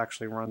Libratus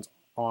actually runs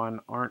on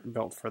aren't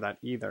built for that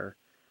either.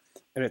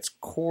 At its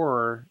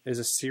core is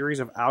a series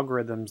of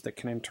algorithms that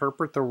can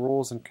interpret the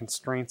rules and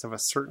constraints of a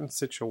certain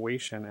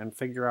situation and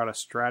figure out a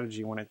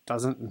strategy when it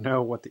doesn't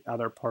know what the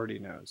other party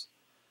knows.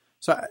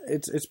 So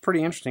it's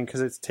pretty interesting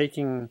because it's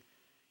going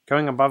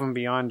above and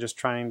beyond just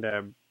trying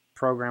to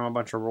program a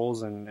bunch of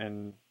rules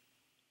and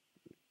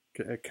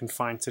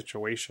confined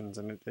situations,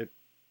 and it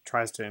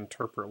tries to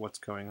interpret what's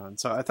going on.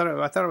 So I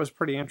thought it was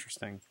pretty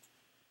interesting.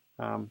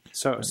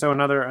 So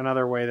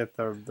another way that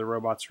the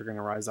robots are going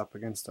to rise up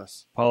against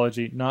us.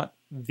 Apology, not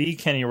the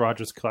Kenny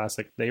Rogers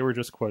Classic. They were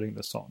just quoting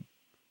the song.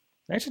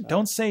 They actually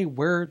don't say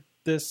where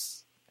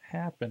this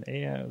happened.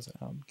 AIs,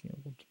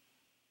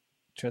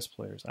 chess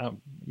players.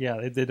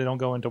 They don't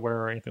go into where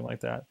or anything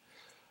like that.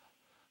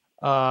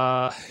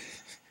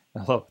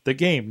 Hello, the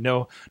game.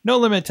 No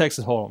limit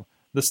Texas Hold'em.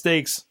 The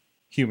stakes,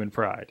 human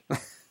pride.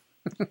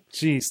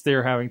 Jeez,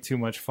 they're having too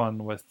much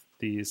fun with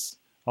these.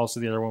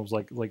 Also, the other one was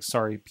like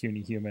sorry,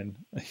 puny human.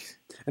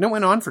 And it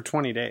went on for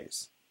 20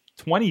 days.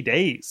 20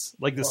 days?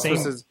 Like the same...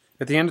 So this is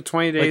at the end of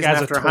 20 days Like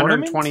as a after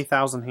tournament?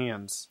 120,000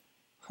 hands.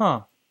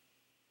 Huh.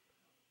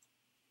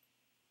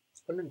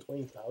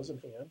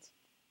 120,000 hands?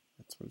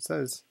 That's what it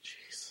says.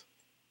 Jeez.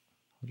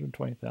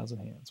 120,000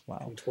 hands.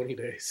 Wow. In 20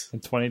 days. In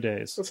 20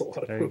 days. That's a lot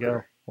of There you poker.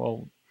 go.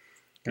 Well,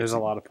 There's a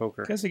lot of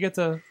poker. guess you get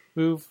to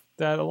move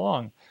that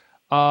along.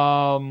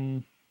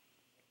 Gonna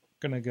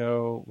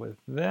go with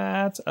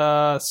that.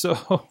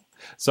 So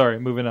sorry,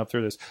 moving up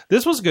through this.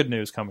 This was good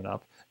news coming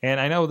up, and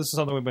I know this is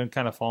something we've been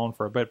kind of following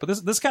for a bit,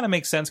 but this kind of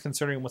makes sense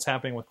considering what's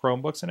happening with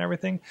Chromebooks and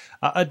everything.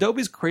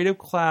 Adobe's Creative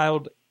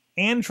Cloud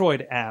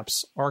Android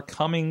apps are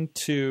coming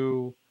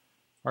to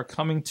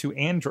Chromebooks.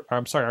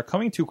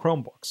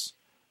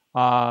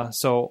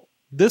 So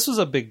this was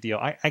a big deal.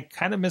 I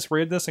kind of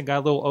misread this and got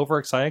a little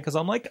overexcited because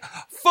I'm like,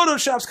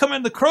 Photoshop's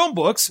coming to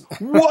Chromebooks.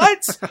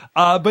 What?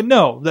 But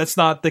no, that's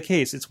not the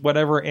case. It's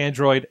whatever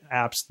Android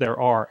apps there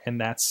are, and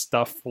that's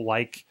stuff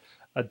like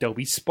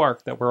Adobe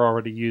Spark that we're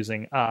already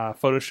using,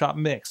 Photoshop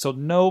Mix. So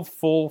no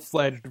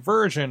full-fledged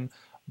version,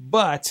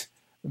 but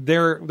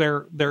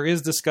there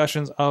is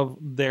discussions of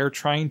they're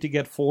trying to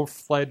get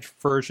full-fledged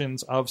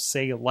versions of,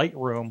 say,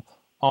 Lightroom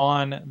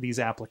on these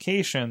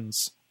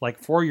applications, like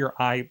for your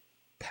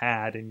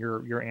iPad and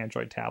your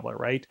Android tablet,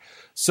 right?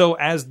 So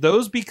as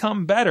those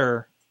become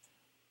better,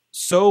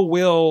 so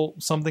will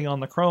something on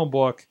the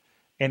Chromebook,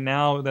 and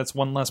now that's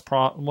one less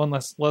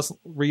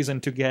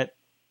reason to get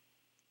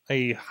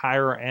a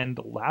higher end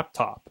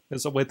laptop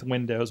is with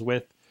Windows,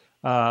 with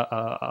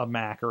a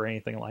Mac or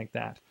anything like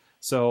that.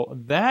 So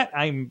that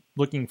I'm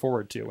looking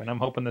forward to, and I'm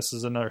hoping this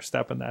is another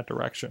step in that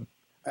direction.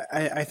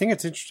 I think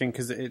it's interesting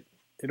because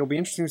it'll be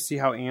interesting to see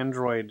how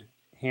Android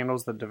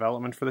handles the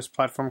development for this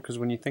platform, because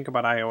when you think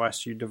about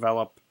iOS, you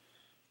develop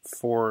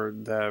for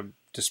the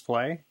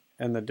display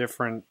and the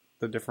different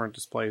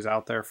displays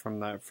out there from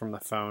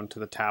the phone to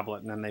the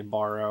tablet, and then they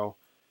borrow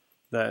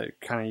the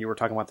kind of, you were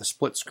talking about the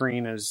split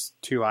screen as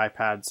two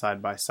iPads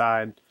side by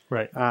side.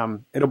 Right.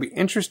 It'll be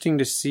interesting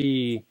to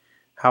see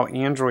how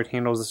Android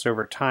handles this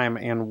over time,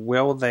 and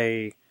will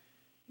they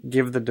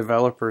give the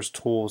developers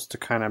tools to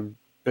kind of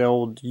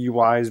build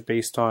UIs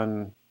based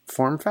on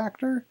form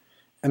factor?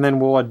 And then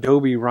will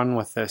Adobe run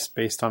with this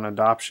based on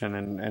adoption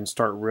and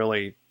start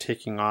really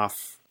taking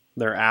off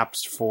their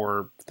apps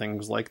for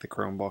things like the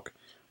Chromebook?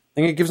 I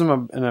think it gives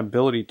them an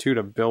ability too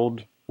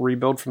to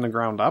rebuild from the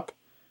ground up,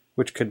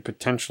 which could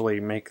potentially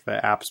make the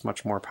apps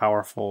much more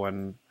powerful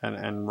and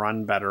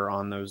run better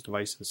on those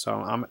devices. So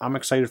I'm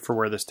excited for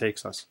where this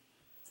takes us.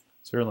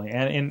 Certainly.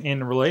 And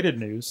in related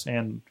news,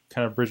 and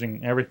kind of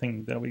bridging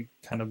everything that we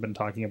kind of been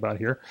talking about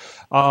here,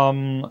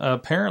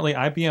 apparently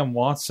IBM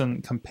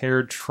Watson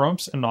compared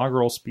Trump's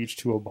inaugural speech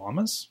to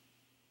Obama's.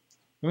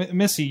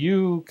 Missy,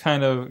 you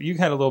had a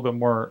little bit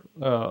more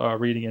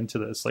reading into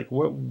this. Like,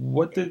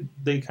 what did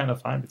they kind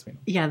of find between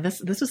them? Yeah,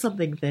 this was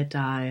something that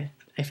I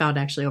found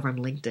actually over on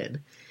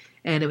LinkedIn.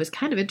 And it was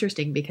kind of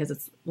interesting because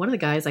it's one of the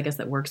guys, I guess,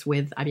 that works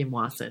with IBM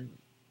Watson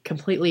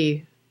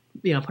completely,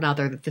 put out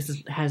there that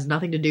this has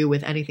nothing to do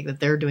with anything that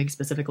they're doing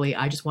specifically.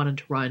 I just wanted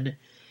to run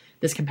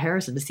this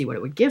comparison to see what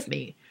it would give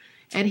me.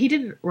 And he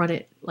didn't run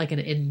it like an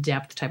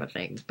in-depth type of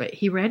thing, but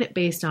he ran it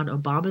based on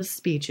Obama's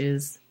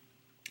speeches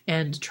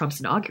and Trump's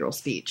inaugural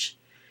speech.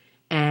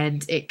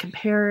 And it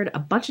compared a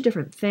bunch of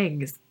different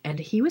things, and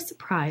he was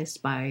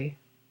surprised by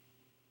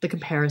the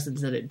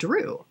comparisons that it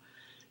drew,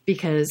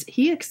 because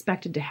he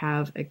expected to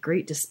have a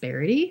great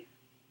disparity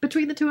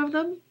between the two of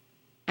them.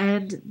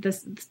 And the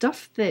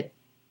stuff that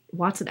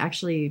Watson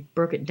actually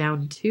broke it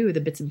down to,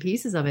 the bits and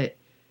pieces of it,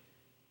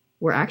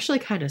 were actually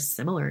kind of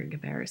similar in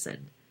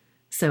comparison.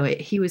 So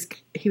he was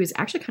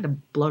actually kind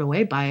of blown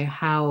away by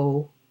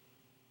how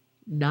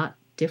not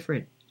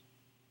different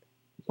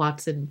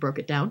Watson broke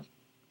it down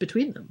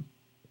between them.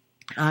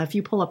 If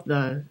you pull up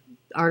the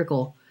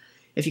article,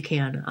 if you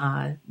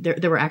can,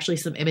 there were actually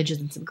some images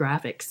and some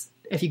graphics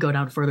if you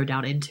go further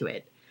down into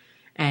it.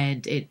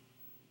 And it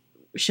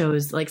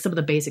shows like some of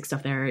the basic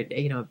stuff there.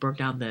 It broke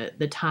down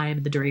the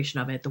time, the duration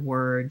of it, the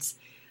words,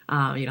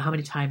 how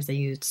many times they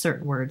used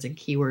certain words and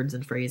keywords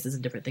and phrases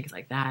and different things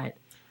like that.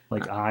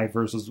 Like I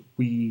versus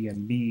we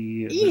and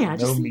me. And yeah,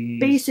 just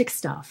me's. Basic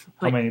stuff.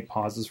 How many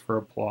pauses for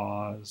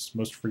applause,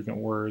 most frequent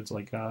words,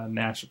 like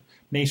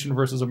nation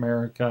versus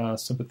America,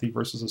 sympathy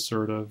versus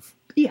assertive.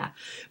 Yeah,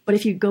 but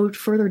if you go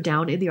further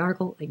down in the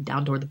article, like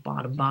down toward the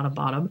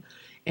bottom,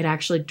 it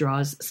actually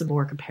draws some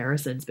more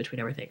comparisons between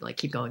everything. Like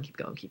keep going.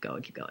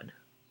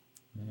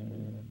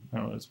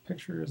 There's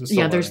pictures.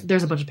 Yeah,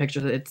 there's a bunch of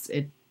pictures.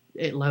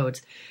 It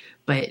loads,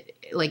 but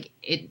like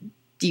it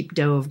deep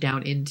dove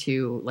down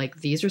into like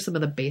these are some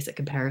of the basic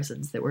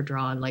comparisons that were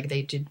drawn. Like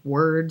they did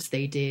words,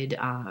 they did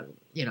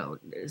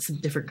some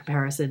different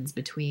comparisons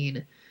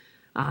between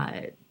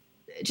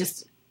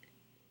just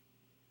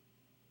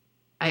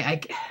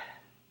I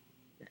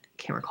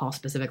can't recall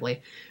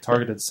specifically.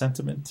 Targeted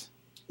sentiment.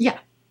 Yeah.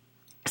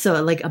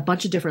 So like a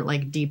bunch of different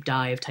like deep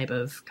dive type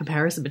of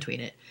comparison between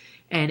it.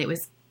 And it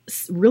was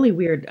really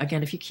weird.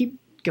 Again, if you keep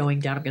going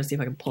down, I'm going to see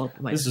if I can pull up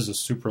my... This is a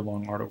super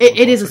long article.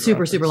 It is a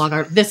super long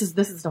article. This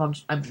is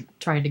stuff I'm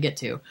trying to get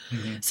to.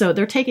 Mm-hmm. So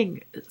they're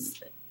taking...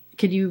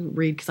 Can you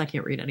read? Because I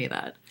can't read any of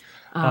that.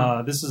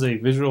 This is a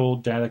visual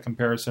data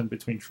comparison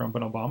between Trump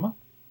and Obama.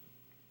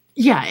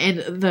 Yeah, and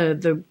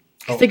the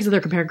things that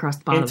they're comparing across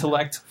the bottom.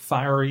 Intellect,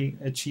 fiery,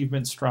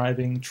 achievement,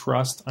 striving,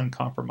 trust,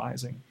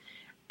 uncompromising.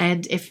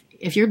 And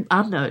if you're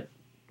on the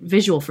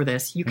visual for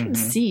this, you can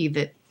see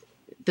that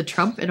the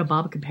Trump and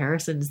Obama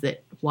comparisons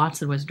that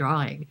Watson was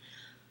drawing,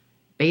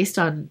 based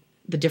on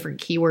the different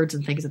keywords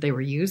and things that they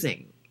were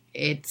using,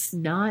 there's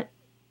not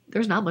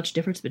much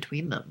difference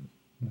between them.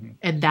 Mm-hmm.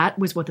 And that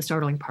was what the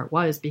startling part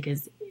was,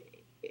 because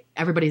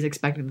everybody's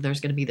expecting that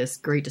there's going to be this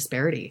great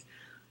disparity.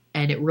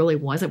 And it really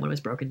wasn't when it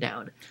was broken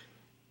down.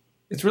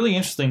 It's really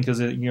interesting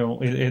because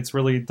it's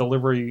really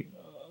delivery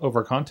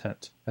over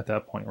content at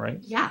that point, right?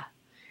 Yeah.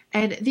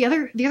 And the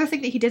other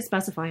thing that he did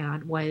specify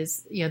on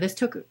was, this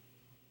took,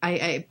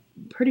 I'm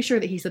pretty sure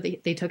that he said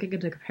that they took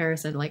into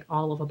comparison like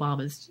all of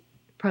Obama's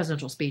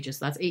presidential speeches.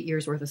 So that's 8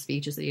 years worth of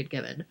speeches that he had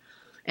given.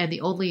 And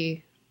the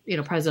only,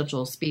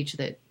 presidential speech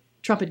that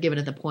Trump had given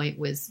at the point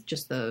was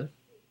just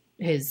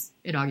his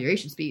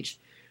inauguration speech.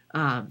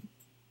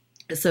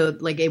 So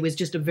like it was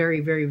just a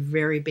very, very,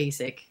 very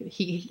basic.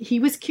 He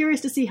was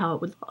curious to see how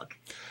it would look.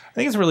 I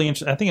think it's really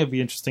interesting. I think it'd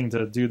be interesting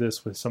to do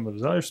this with some of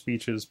his other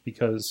speeches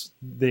because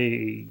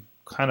they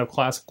kind of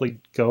classically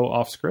go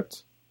off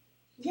script.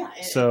 Yeah,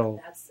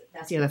 so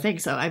that's the other thing.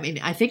 So I mean,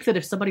 I think that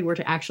if somebody were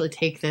to actually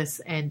take this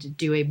and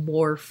do a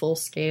more full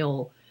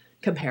scale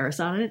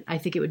comparison on it, I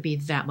think it would be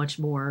that much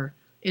more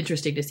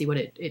interesting to see what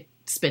it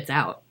spits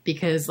out,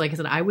 because like I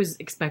said, I was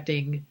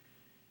expecting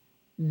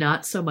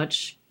not so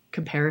much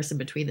comparison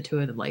between the two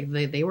of them. Like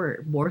they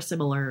were more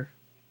similar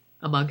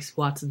amongst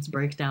Watson's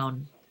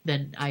breakdown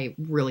than I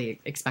really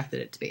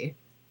expected it to be.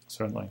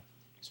 Certainly.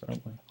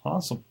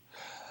 Awesome.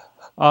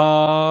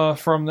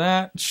 From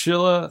that,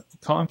 Sheila,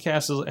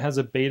 Comcast has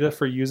a beta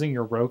for using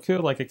your Roku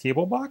like a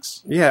cable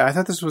box. Yeah, I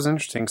thought this was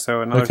interesting.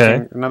 So another Okay.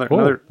 thing, another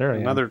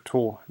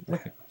tool,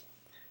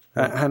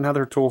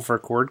 another tool for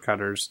cord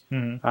cutters,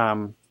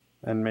 and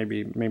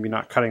maybe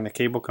not cutting the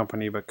cable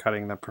company, but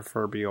cutting the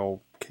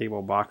proverbial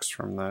cable box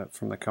from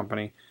the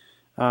company.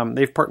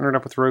 They've partnered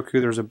up with Roku.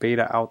 There's a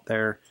beta out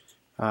there.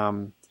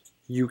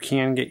 You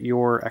can get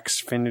your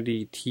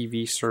Xfinity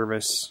TV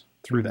service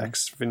through the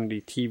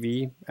Xfinity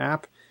TV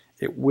app.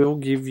 It will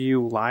give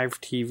you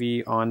live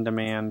TV,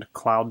 on-demand,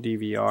 cloud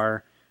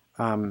DVR.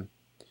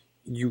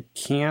 You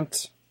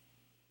can't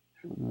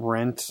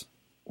rent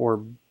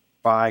or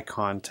buy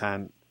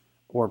content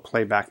or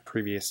play back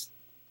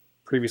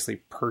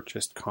previously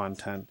purchased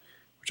content,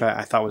 which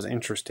I thought was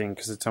interesting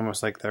because it's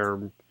almost like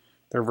their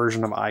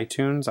version of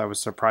iTunes. I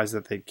was surprised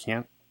that they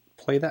can't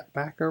play that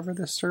back over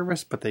this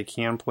service, but they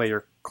can play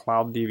your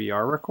cloud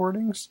DVR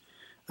recordings.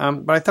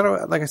 But I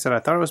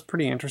thought it was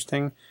pretty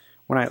interesting.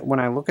 When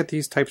I look at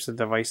these types of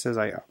devices,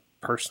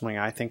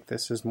 I think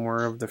this is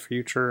more of the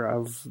future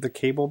of the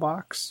cable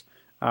box,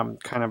 kind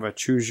of a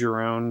choose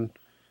your own,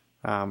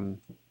 and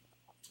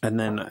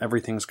then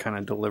everything's kind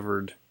of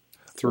delivered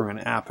through an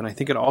app. And I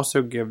think it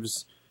also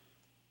gives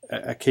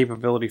a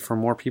capability for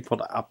more people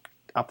to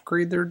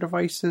upgrade their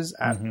devices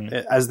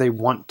as they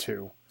want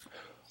to.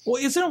 Well,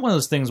 isn't it one of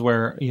those things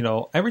where,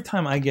 every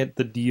time I get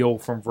the deal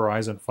from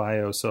Verizon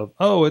Fios of,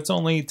 it's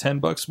only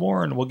 $10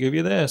 more and we'll give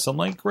you this. I'm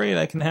like, great,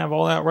 I can have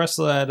all that rest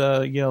of that,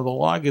 the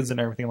logins and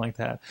everything like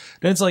that.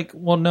 Then it's like,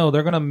 well, no,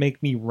 they're going to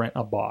make me rent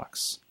a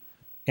box.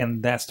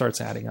 And that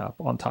starts adding up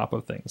on top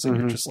of things. And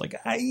you're just like,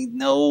 I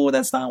know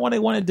that's not what I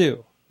want to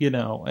do.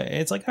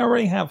 It's like I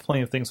already have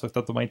plenty of things hooked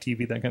up to my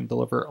TV that can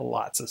deliver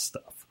lots of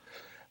stuff.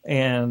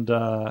 And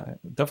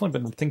definitely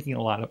been thinking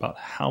a lot about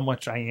how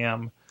much I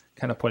am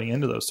kind of putting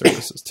into those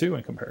services too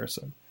in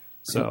comparison.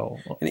 So,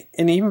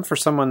 and even for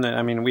someone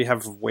that, we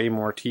have way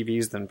more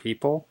TVs than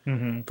people,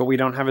 but we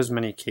don't have as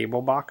many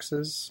cable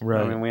boxes.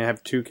 Right. We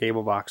have 2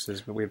 cable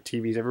boxes, but we have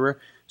TVs everywhere.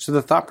 So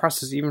the thought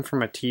process, even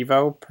from a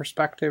TiVo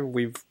perspective,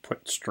 we've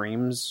put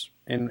streams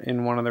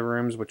in one of the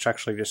rooms, which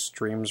actually just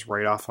streams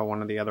right off of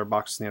one of the other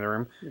boxes in the other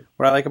room.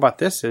 What I like about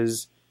this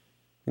is,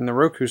 the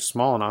Roku's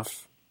small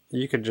enough,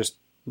 you could just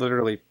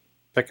literally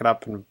pick it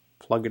up and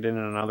plug it in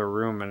another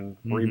room and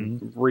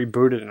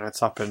reboot it, and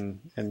it's up in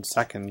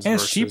seconds. And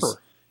it's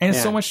cheaper. And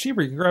it's so much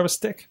cheaper. You can grab a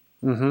stick,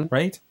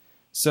 right?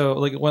 So,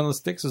 like, one of the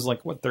sticks is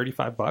like, what,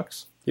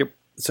 $35? Yep.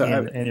 So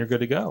and you're good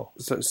to go.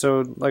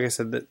 So like I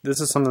said,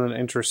 this is something that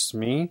interests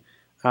me.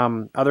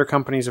 Other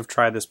companies have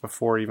tried this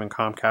before, even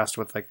Comcast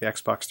with like the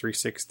Xbox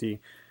 360.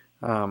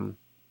 I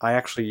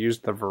actually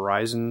used the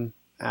Verizon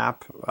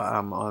app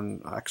on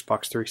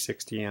Xbox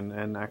 360 and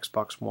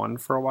Xbox One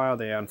for a while.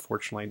 They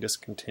unfortunately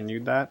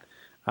discontinued that.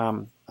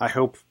 I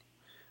hope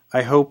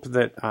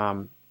that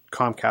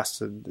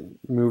Comcast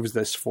moves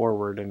this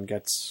forward and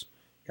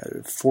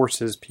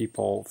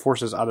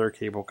forces other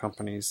cable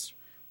companies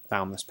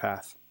down this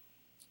path.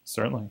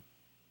 Certainly,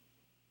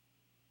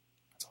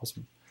 that's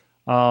awesome.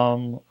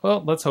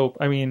 Well, let's hope.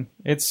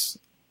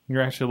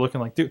 You're actually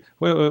looking like, dude,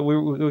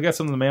 we got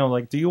something in the mail.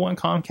 Like, do you want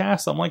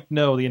Comcast? I'm like,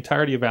 no. The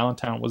entirety of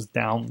Allentown was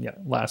down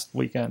last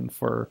weekend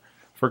for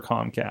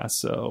Comcast.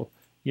 So,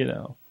 I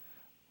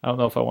don't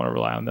know if I want to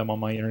rely on them on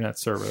my internet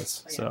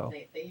service. So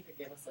they even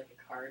gave us like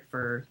a card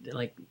for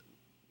like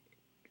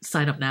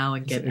sign up now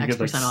and get X%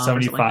 like off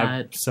or something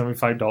like that.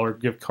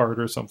 $75 gift card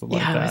or something like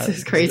that. Yeah, this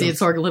is crazy. And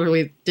Sorg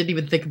literally didn't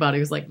even think about it. He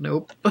was like,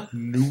 nope.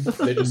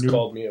 They just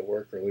called me at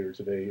work earlier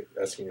today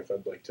asking if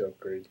I'd like to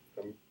upgrade.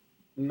 I'm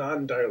not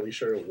entirely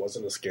sure it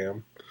wasn't a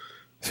scam,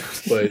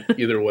 but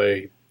either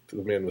way,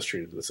 the man was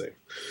treated the same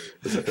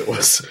as if it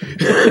was.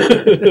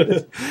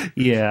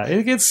 Yeah,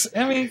 it gets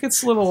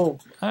a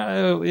little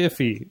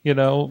iffy,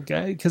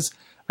 because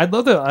I'd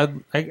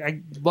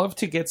love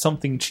to get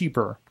something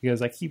cheaper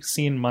because I keep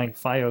seeing my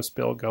Fios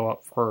bill go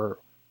up for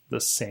the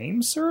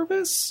same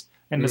service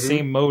and the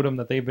same modem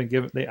that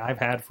I've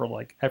had for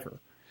like ever.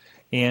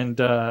 And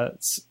I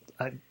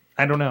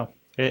don't know.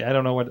 I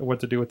don't know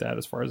what to do with that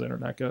as far as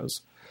internet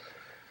goes.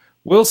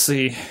 We'll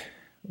see.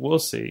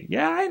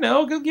 Yeah, I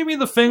know. Give me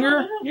the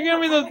finger. You give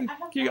me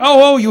the.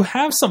 Oh, you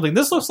have something.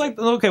 This looks like.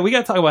 Okay, we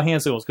got to talk about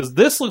hand signals because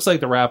this looks like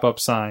the wrap up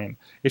sign.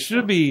 It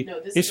should be. No,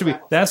 it should be.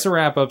 That's the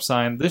wrap up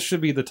sign. This should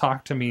be the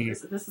talk to me.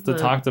 This is the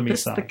talk to me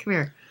sign. Come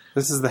here.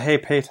 This is the hey,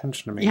 pay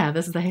attention to me. Yeah,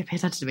 this is the hey, pay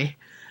attention to me.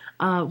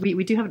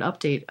 We do have an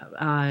update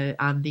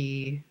on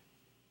the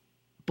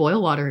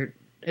boil water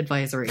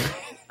advisory.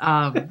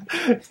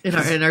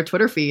 In our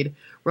Twitter feed,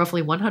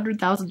 roughly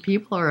 100,000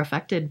 people are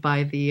affected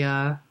by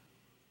the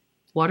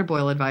water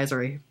boil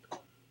advisory.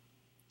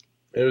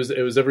 It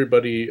was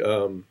everybody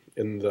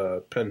in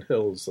the Penn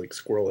Hills, like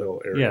Squirrel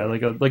Hill area. Yeah, like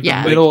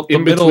the middle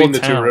in the middle between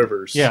of the town. two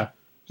rivers. Yeah.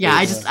 Yeah,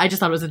 I just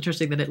thought it was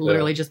interesting that it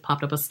literally just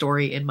popped up a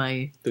story in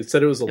my. They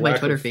said it was a in my lack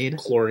Twitter of feed.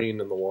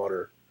 chlorine in the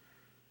water.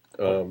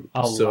 A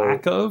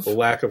lack of? A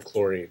lack of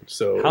chlorine.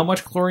 So How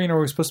much chlorine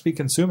are we supposed to be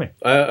consuming?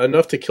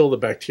 enough to kill the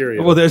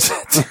bacteria. Well, there's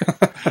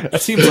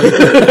that seems like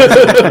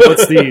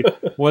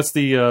what's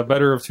the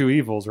better of two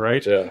evils,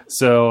 right? Yeah.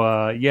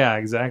 So yeah,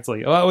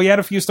 exactly. Well, we had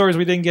a few stories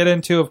we didn't get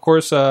into. Of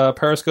course,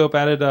 Periscope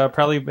added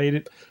probably made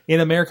it in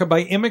America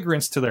by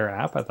immigrants to their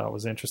app. I thought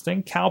was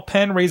interesting. Cal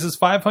Penn raises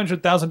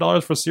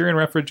 $500,000 for Syrian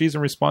refugees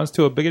in response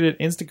to a bigoted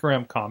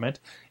Instagram comment.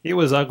 It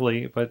was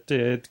ugly, but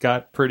it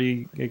got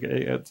pretty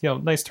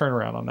nice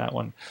turnaround on that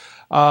one.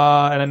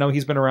 And I know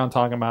he's been around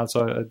talking about it,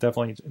 so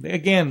definitely,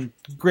 again,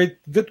 good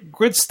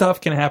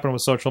stuff can happen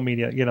with social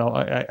media.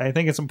 I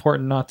think it's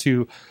important not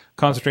to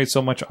concentrate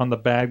so much on the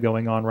bad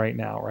going on right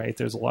now, right?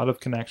 There's a lot of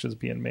connections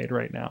being made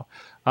right now.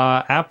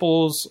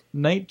 Apple's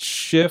Night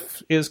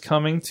Shift is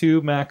coming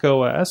to Mac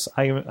OS.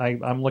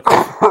 I'm looking.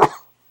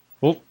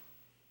 Oh,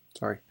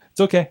 Sorry. it's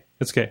okay.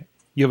 It's okay.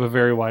 You have a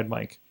very wide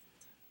mic.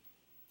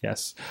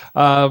 Yes.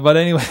 But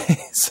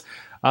anyways.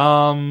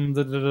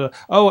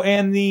 Oh,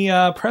 and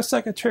the press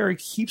secretary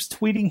keeps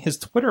tweeting his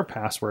Twitter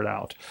password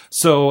out.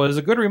 So as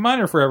a good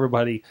reminder for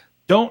everybody,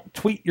 don't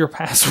tweet your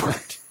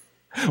password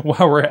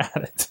while we're at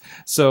it.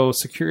 So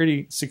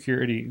security.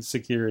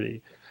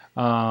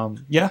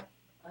 Yeah.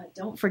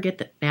 Don't forget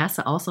that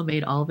NASA also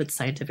made all of its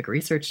scientific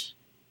research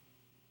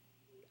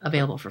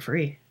available for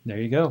free. There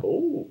you go.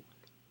 Oh,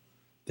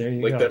 There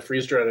you like go. that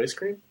freeze-dried ice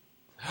cream?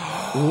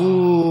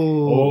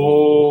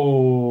 Oh.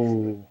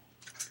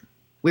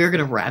 We're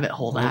gonna rabbit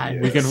hole that.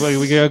 We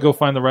gotta go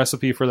find the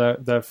recipe for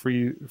that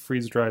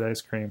freeze dried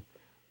ice cream.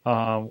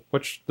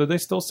 Which do they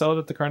still sell it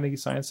at the Carnegie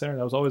Science Center?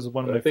 That was always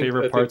one of my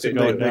favorite parts of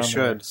going down there.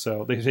 should.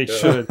 So they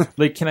should.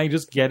 Like, can I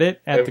just get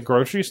it at the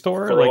grocery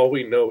store? For all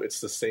we know,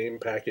 it's the same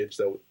package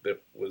that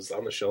was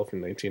on the shelf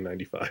in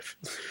 1995.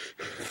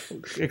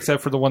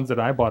 Except for the ones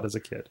that I bought as a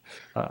kid.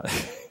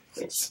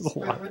 It's a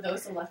lot. Were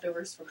those the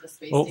leftovers from the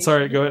space Oh,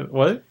 sorry. Go ahead.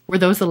 What? Were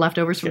those the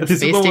leftovers from the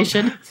these are space the ones-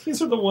 station?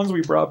 These are the ones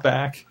we brought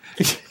back.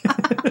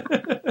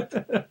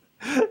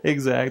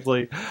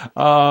 Exactly. But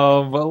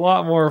a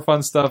lot more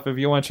fun stuff. If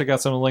you want to check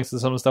out some of the links to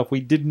some of the stuff we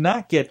did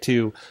not get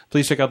to,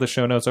 please check out the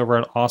show notes over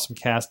at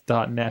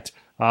awesomecast.net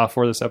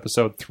for this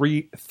episode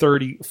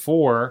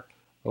 334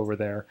 over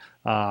there.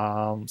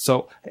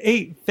 So,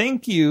 hey,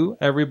 thank you,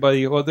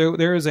 everybody. Well,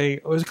 there's a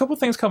couple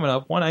things coming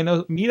up. One, I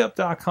know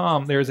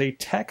meetup.com, there's a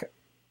tech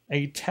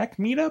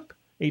meetup?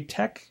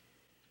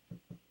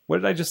 What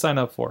did I just sign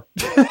up for?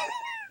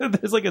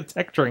 There's like a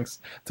tech drinks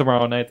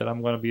tomorrow night that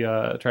I'm going to be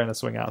trying to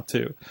swing out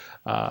to.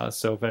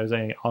 So if there's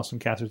any awesome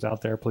casters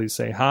out there, please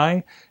say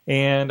hi.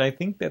 And I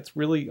think that's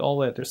really all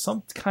that. There's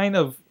some kind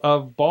of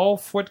ball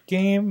foot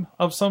game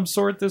of some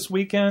sort this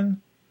weekend.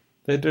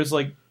 That there's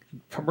like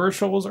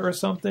commercials or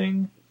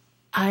something.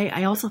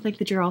 I also think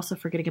that you're also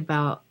forgetting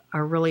about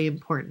our really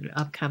important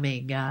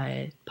upcoming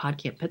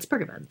PodCamp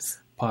Pittsburgh events.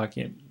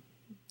 PodCamp.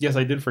 Yes,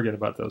 I did forget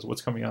about those.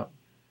 What's coming up?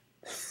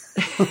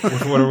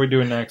 What are we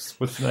doing next?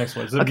 What's the next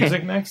one? Is it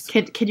music next?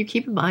 Can you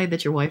keep in mind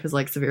that your wife is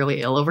like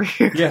severely ill over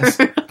here? Yes.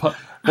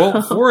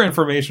 Well, for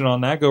information on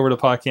that, go over to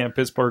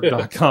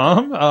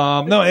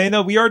podcamppittsburgh.com.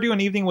 No, we are doing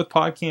an evening with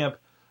PodCamp.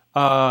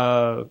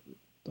 I'm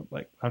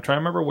trying to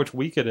remember which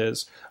week it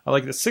is.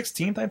 Like the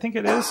 16th, I think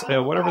it is.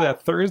 Whatever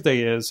that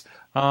Thursday is.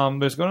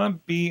 There's going to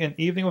be an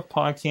evening with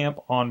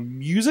PodCamp on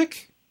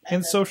music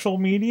and social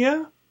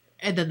media.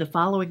 And then the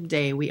following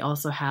day, we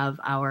also have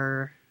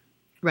our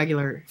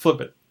regular...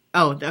 Flip it.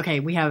 Oh, okay.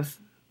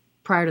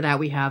 Prior to that,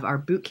 we have our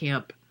boot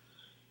camp,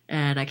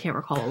 and I can't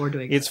recall what we're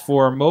doing. It's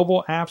for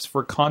mobile apps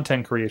for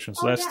content creation.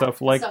 So that's stuff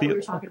like we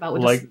were talking about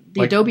with like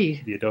the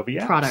Adobe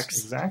apps.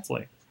 products.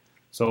 Exactly.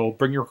 So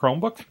bring your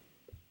Chromebook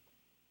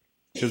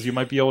because you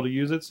might be able to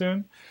use it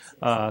soon.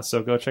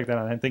 So go check that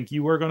out. I think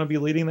you are going to be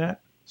leading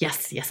that.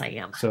 Yes, I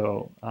am.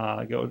 So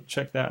go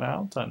check that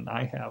out. And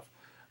I have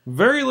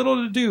very little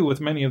to do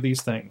with many of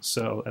these things,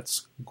 so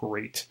that's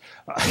great.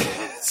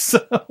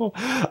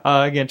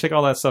 Again, check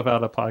all that stuff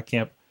out at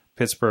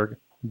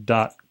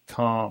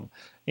podcamppittsburgh.com.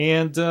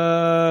 And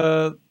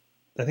I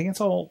think it's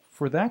all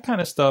for that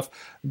kind of stuff.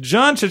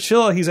 John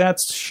Chichilla, he's at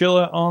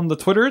Chilla on the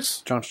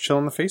Twitters. John Chill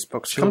on the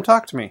Facebooks. Come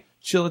talk to me.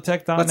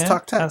 ChillaTech.net. Let's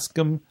talk tech. Ask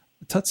him.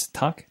 Let's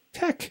talk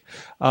tech.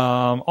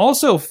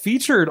 Also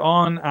featured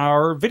on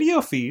our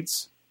video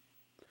feeds.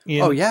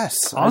 Oh,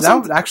 yes.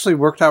 Awesome. That actually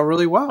worked out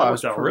really well.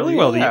 Worked out really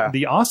well.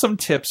 The awesome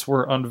tips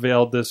were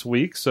unveiled this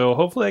week, so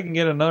hopefully I can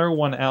get another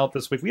one out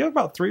this week. We have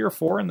about 3 or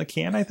 4 in the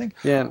can, I think.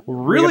 Yeah,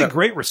 really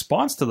great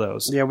response to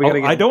those. Yeah, we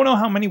gotta I don't know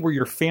how many were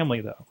your family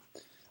though.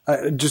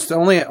 Just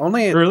only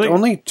Really?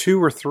 only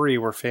 2 or 3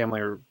 were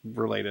family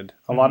related.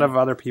 A lot of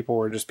other people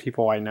were just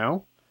people I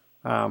know.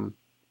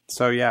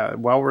 So yeah,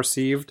 well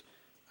received.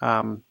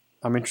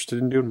 I'm interested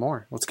in doing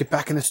more. Let's get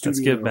back in the studio. Let's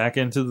get back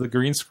into the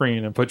green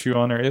screen and put you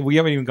on there. We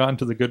haven't even gotten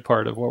to the good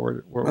part of what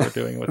we're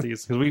doing with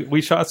these, because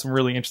we shot some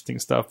really interesting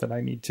stuff that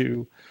I need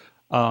to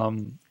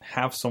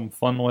have some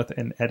fun with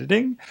in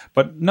editing.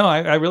 But no,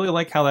 I really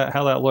like how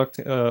that looked.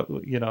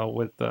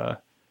 With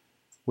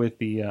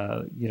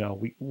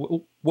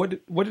the what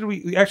did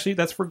we actually,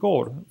 that's for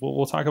gold.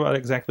 We'll talk about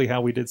exactly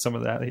how we did some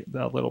of that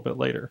a little bit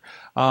later.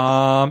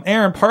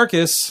 Aaron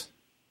Parkus,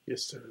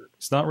 Yes, sir.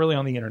 it's not really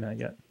on the internet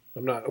yet.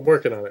 I'm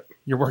working on it.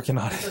 You're working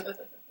on it.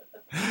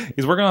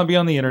 He's working on it, be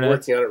on the I'm internet.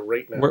 working on it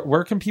right now.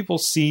 Where can people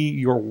see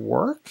your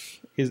work?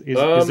 Is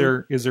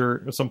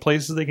there some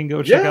places they can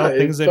go check out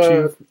things that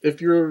you?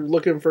 If you're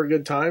looking for a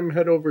good time,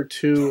 head over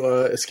to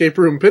Escape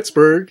Room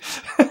Pittsburgh.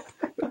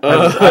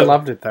 I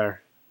loved it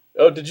there.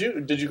 Oh, did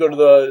you go to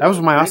the? That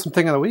was my awesome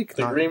thing of the week.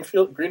 The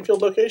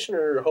Greenfield location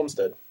or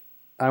Homestead?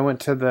 I went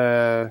to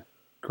the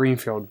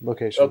Greenfield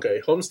location.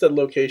 Okay, Homestead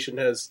location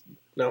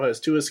now has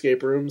 2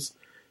 escape rooms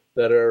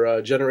that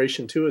are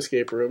Generation 2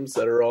 escape rooms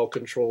that are all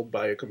controlled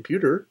by a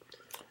computer.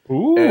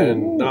 Ooh.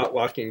 And not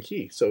lock and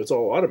key, so it's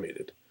all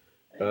automated.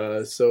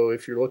 So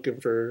if you're looking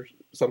for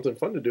something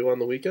fun to do on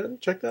the weekend,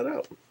 check that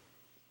out.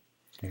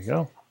 There you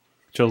go.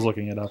 Joe's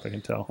looking it up, I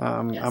can tell.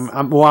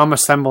 I'm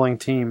assembling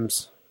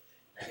teams.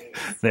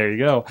 There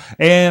you go.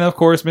 And, of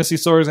course, Missy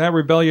Soares at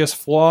Rebellious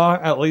Flaw,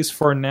 at least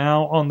for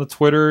now, on the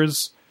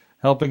Twitters,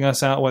 helping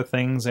us out with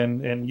things.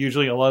 And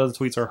usually a lot of the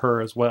tweets are her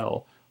as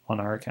well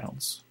on our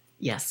accounts.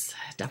 Yes,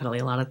 definitely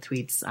a lot of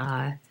tweets.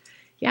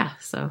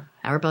 So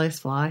at Rebellious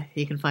Flaw,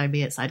 you can find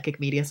me at Sidekick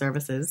Media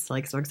Services.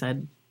 Like Sorg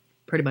said,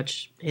 pretty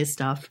much his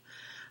stuff.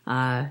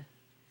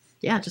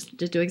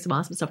 Just doing some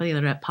awesome stuff on the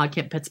internet.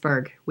 PodCamp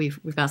Pittsburgh. We've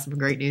got some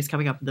great news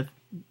coming up in the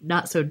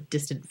not so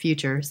distant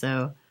future.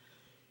 So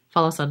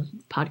follow us on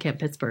PodCamp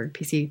Pittsburgh,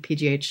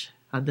 PCPGH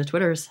on the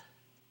Twitters.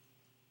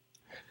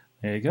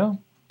 There you go.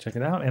 Check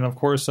it out. And, of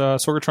course,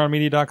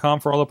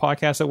 sorgatronmedia.com for all the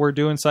podcasts that we're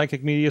doing,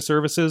 Sidekick Media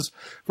Services,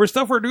 for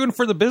stuff we're doing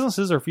for the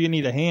businesses, or if you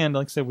need a hand.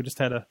 Like I said, we just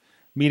had a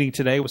meeting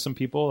today with some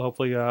people,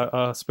 hopefully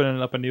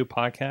spinning up a new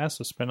podcast,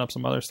 so spinning up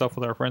some other stuff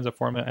with our friends at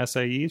Format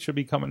SAE. It should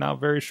be coming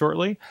out very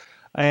shortly.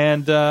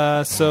 And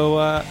please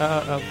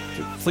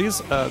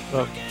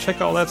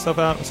check all that stuff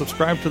out and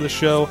subscribe to the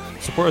show.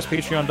 Support us,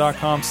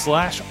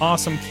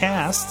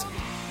 patreon.com/awesomecast.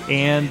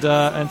 And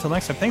until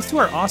next time, thanks to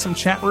our awesome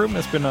chat room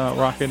that's been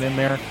rocking in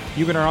there.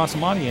 You've been our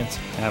awesome audience.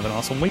 Have an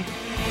awesome week.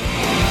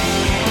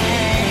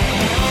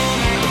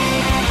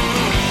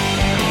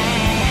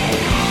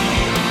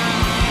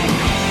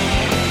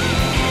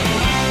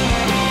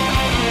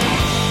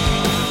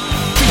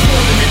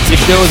 This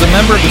show is a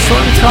member of the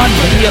Sorgatron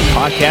Media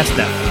Podcast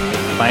Network.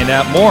 Find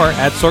out more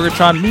at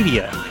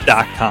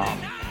sorgatronmedia.com.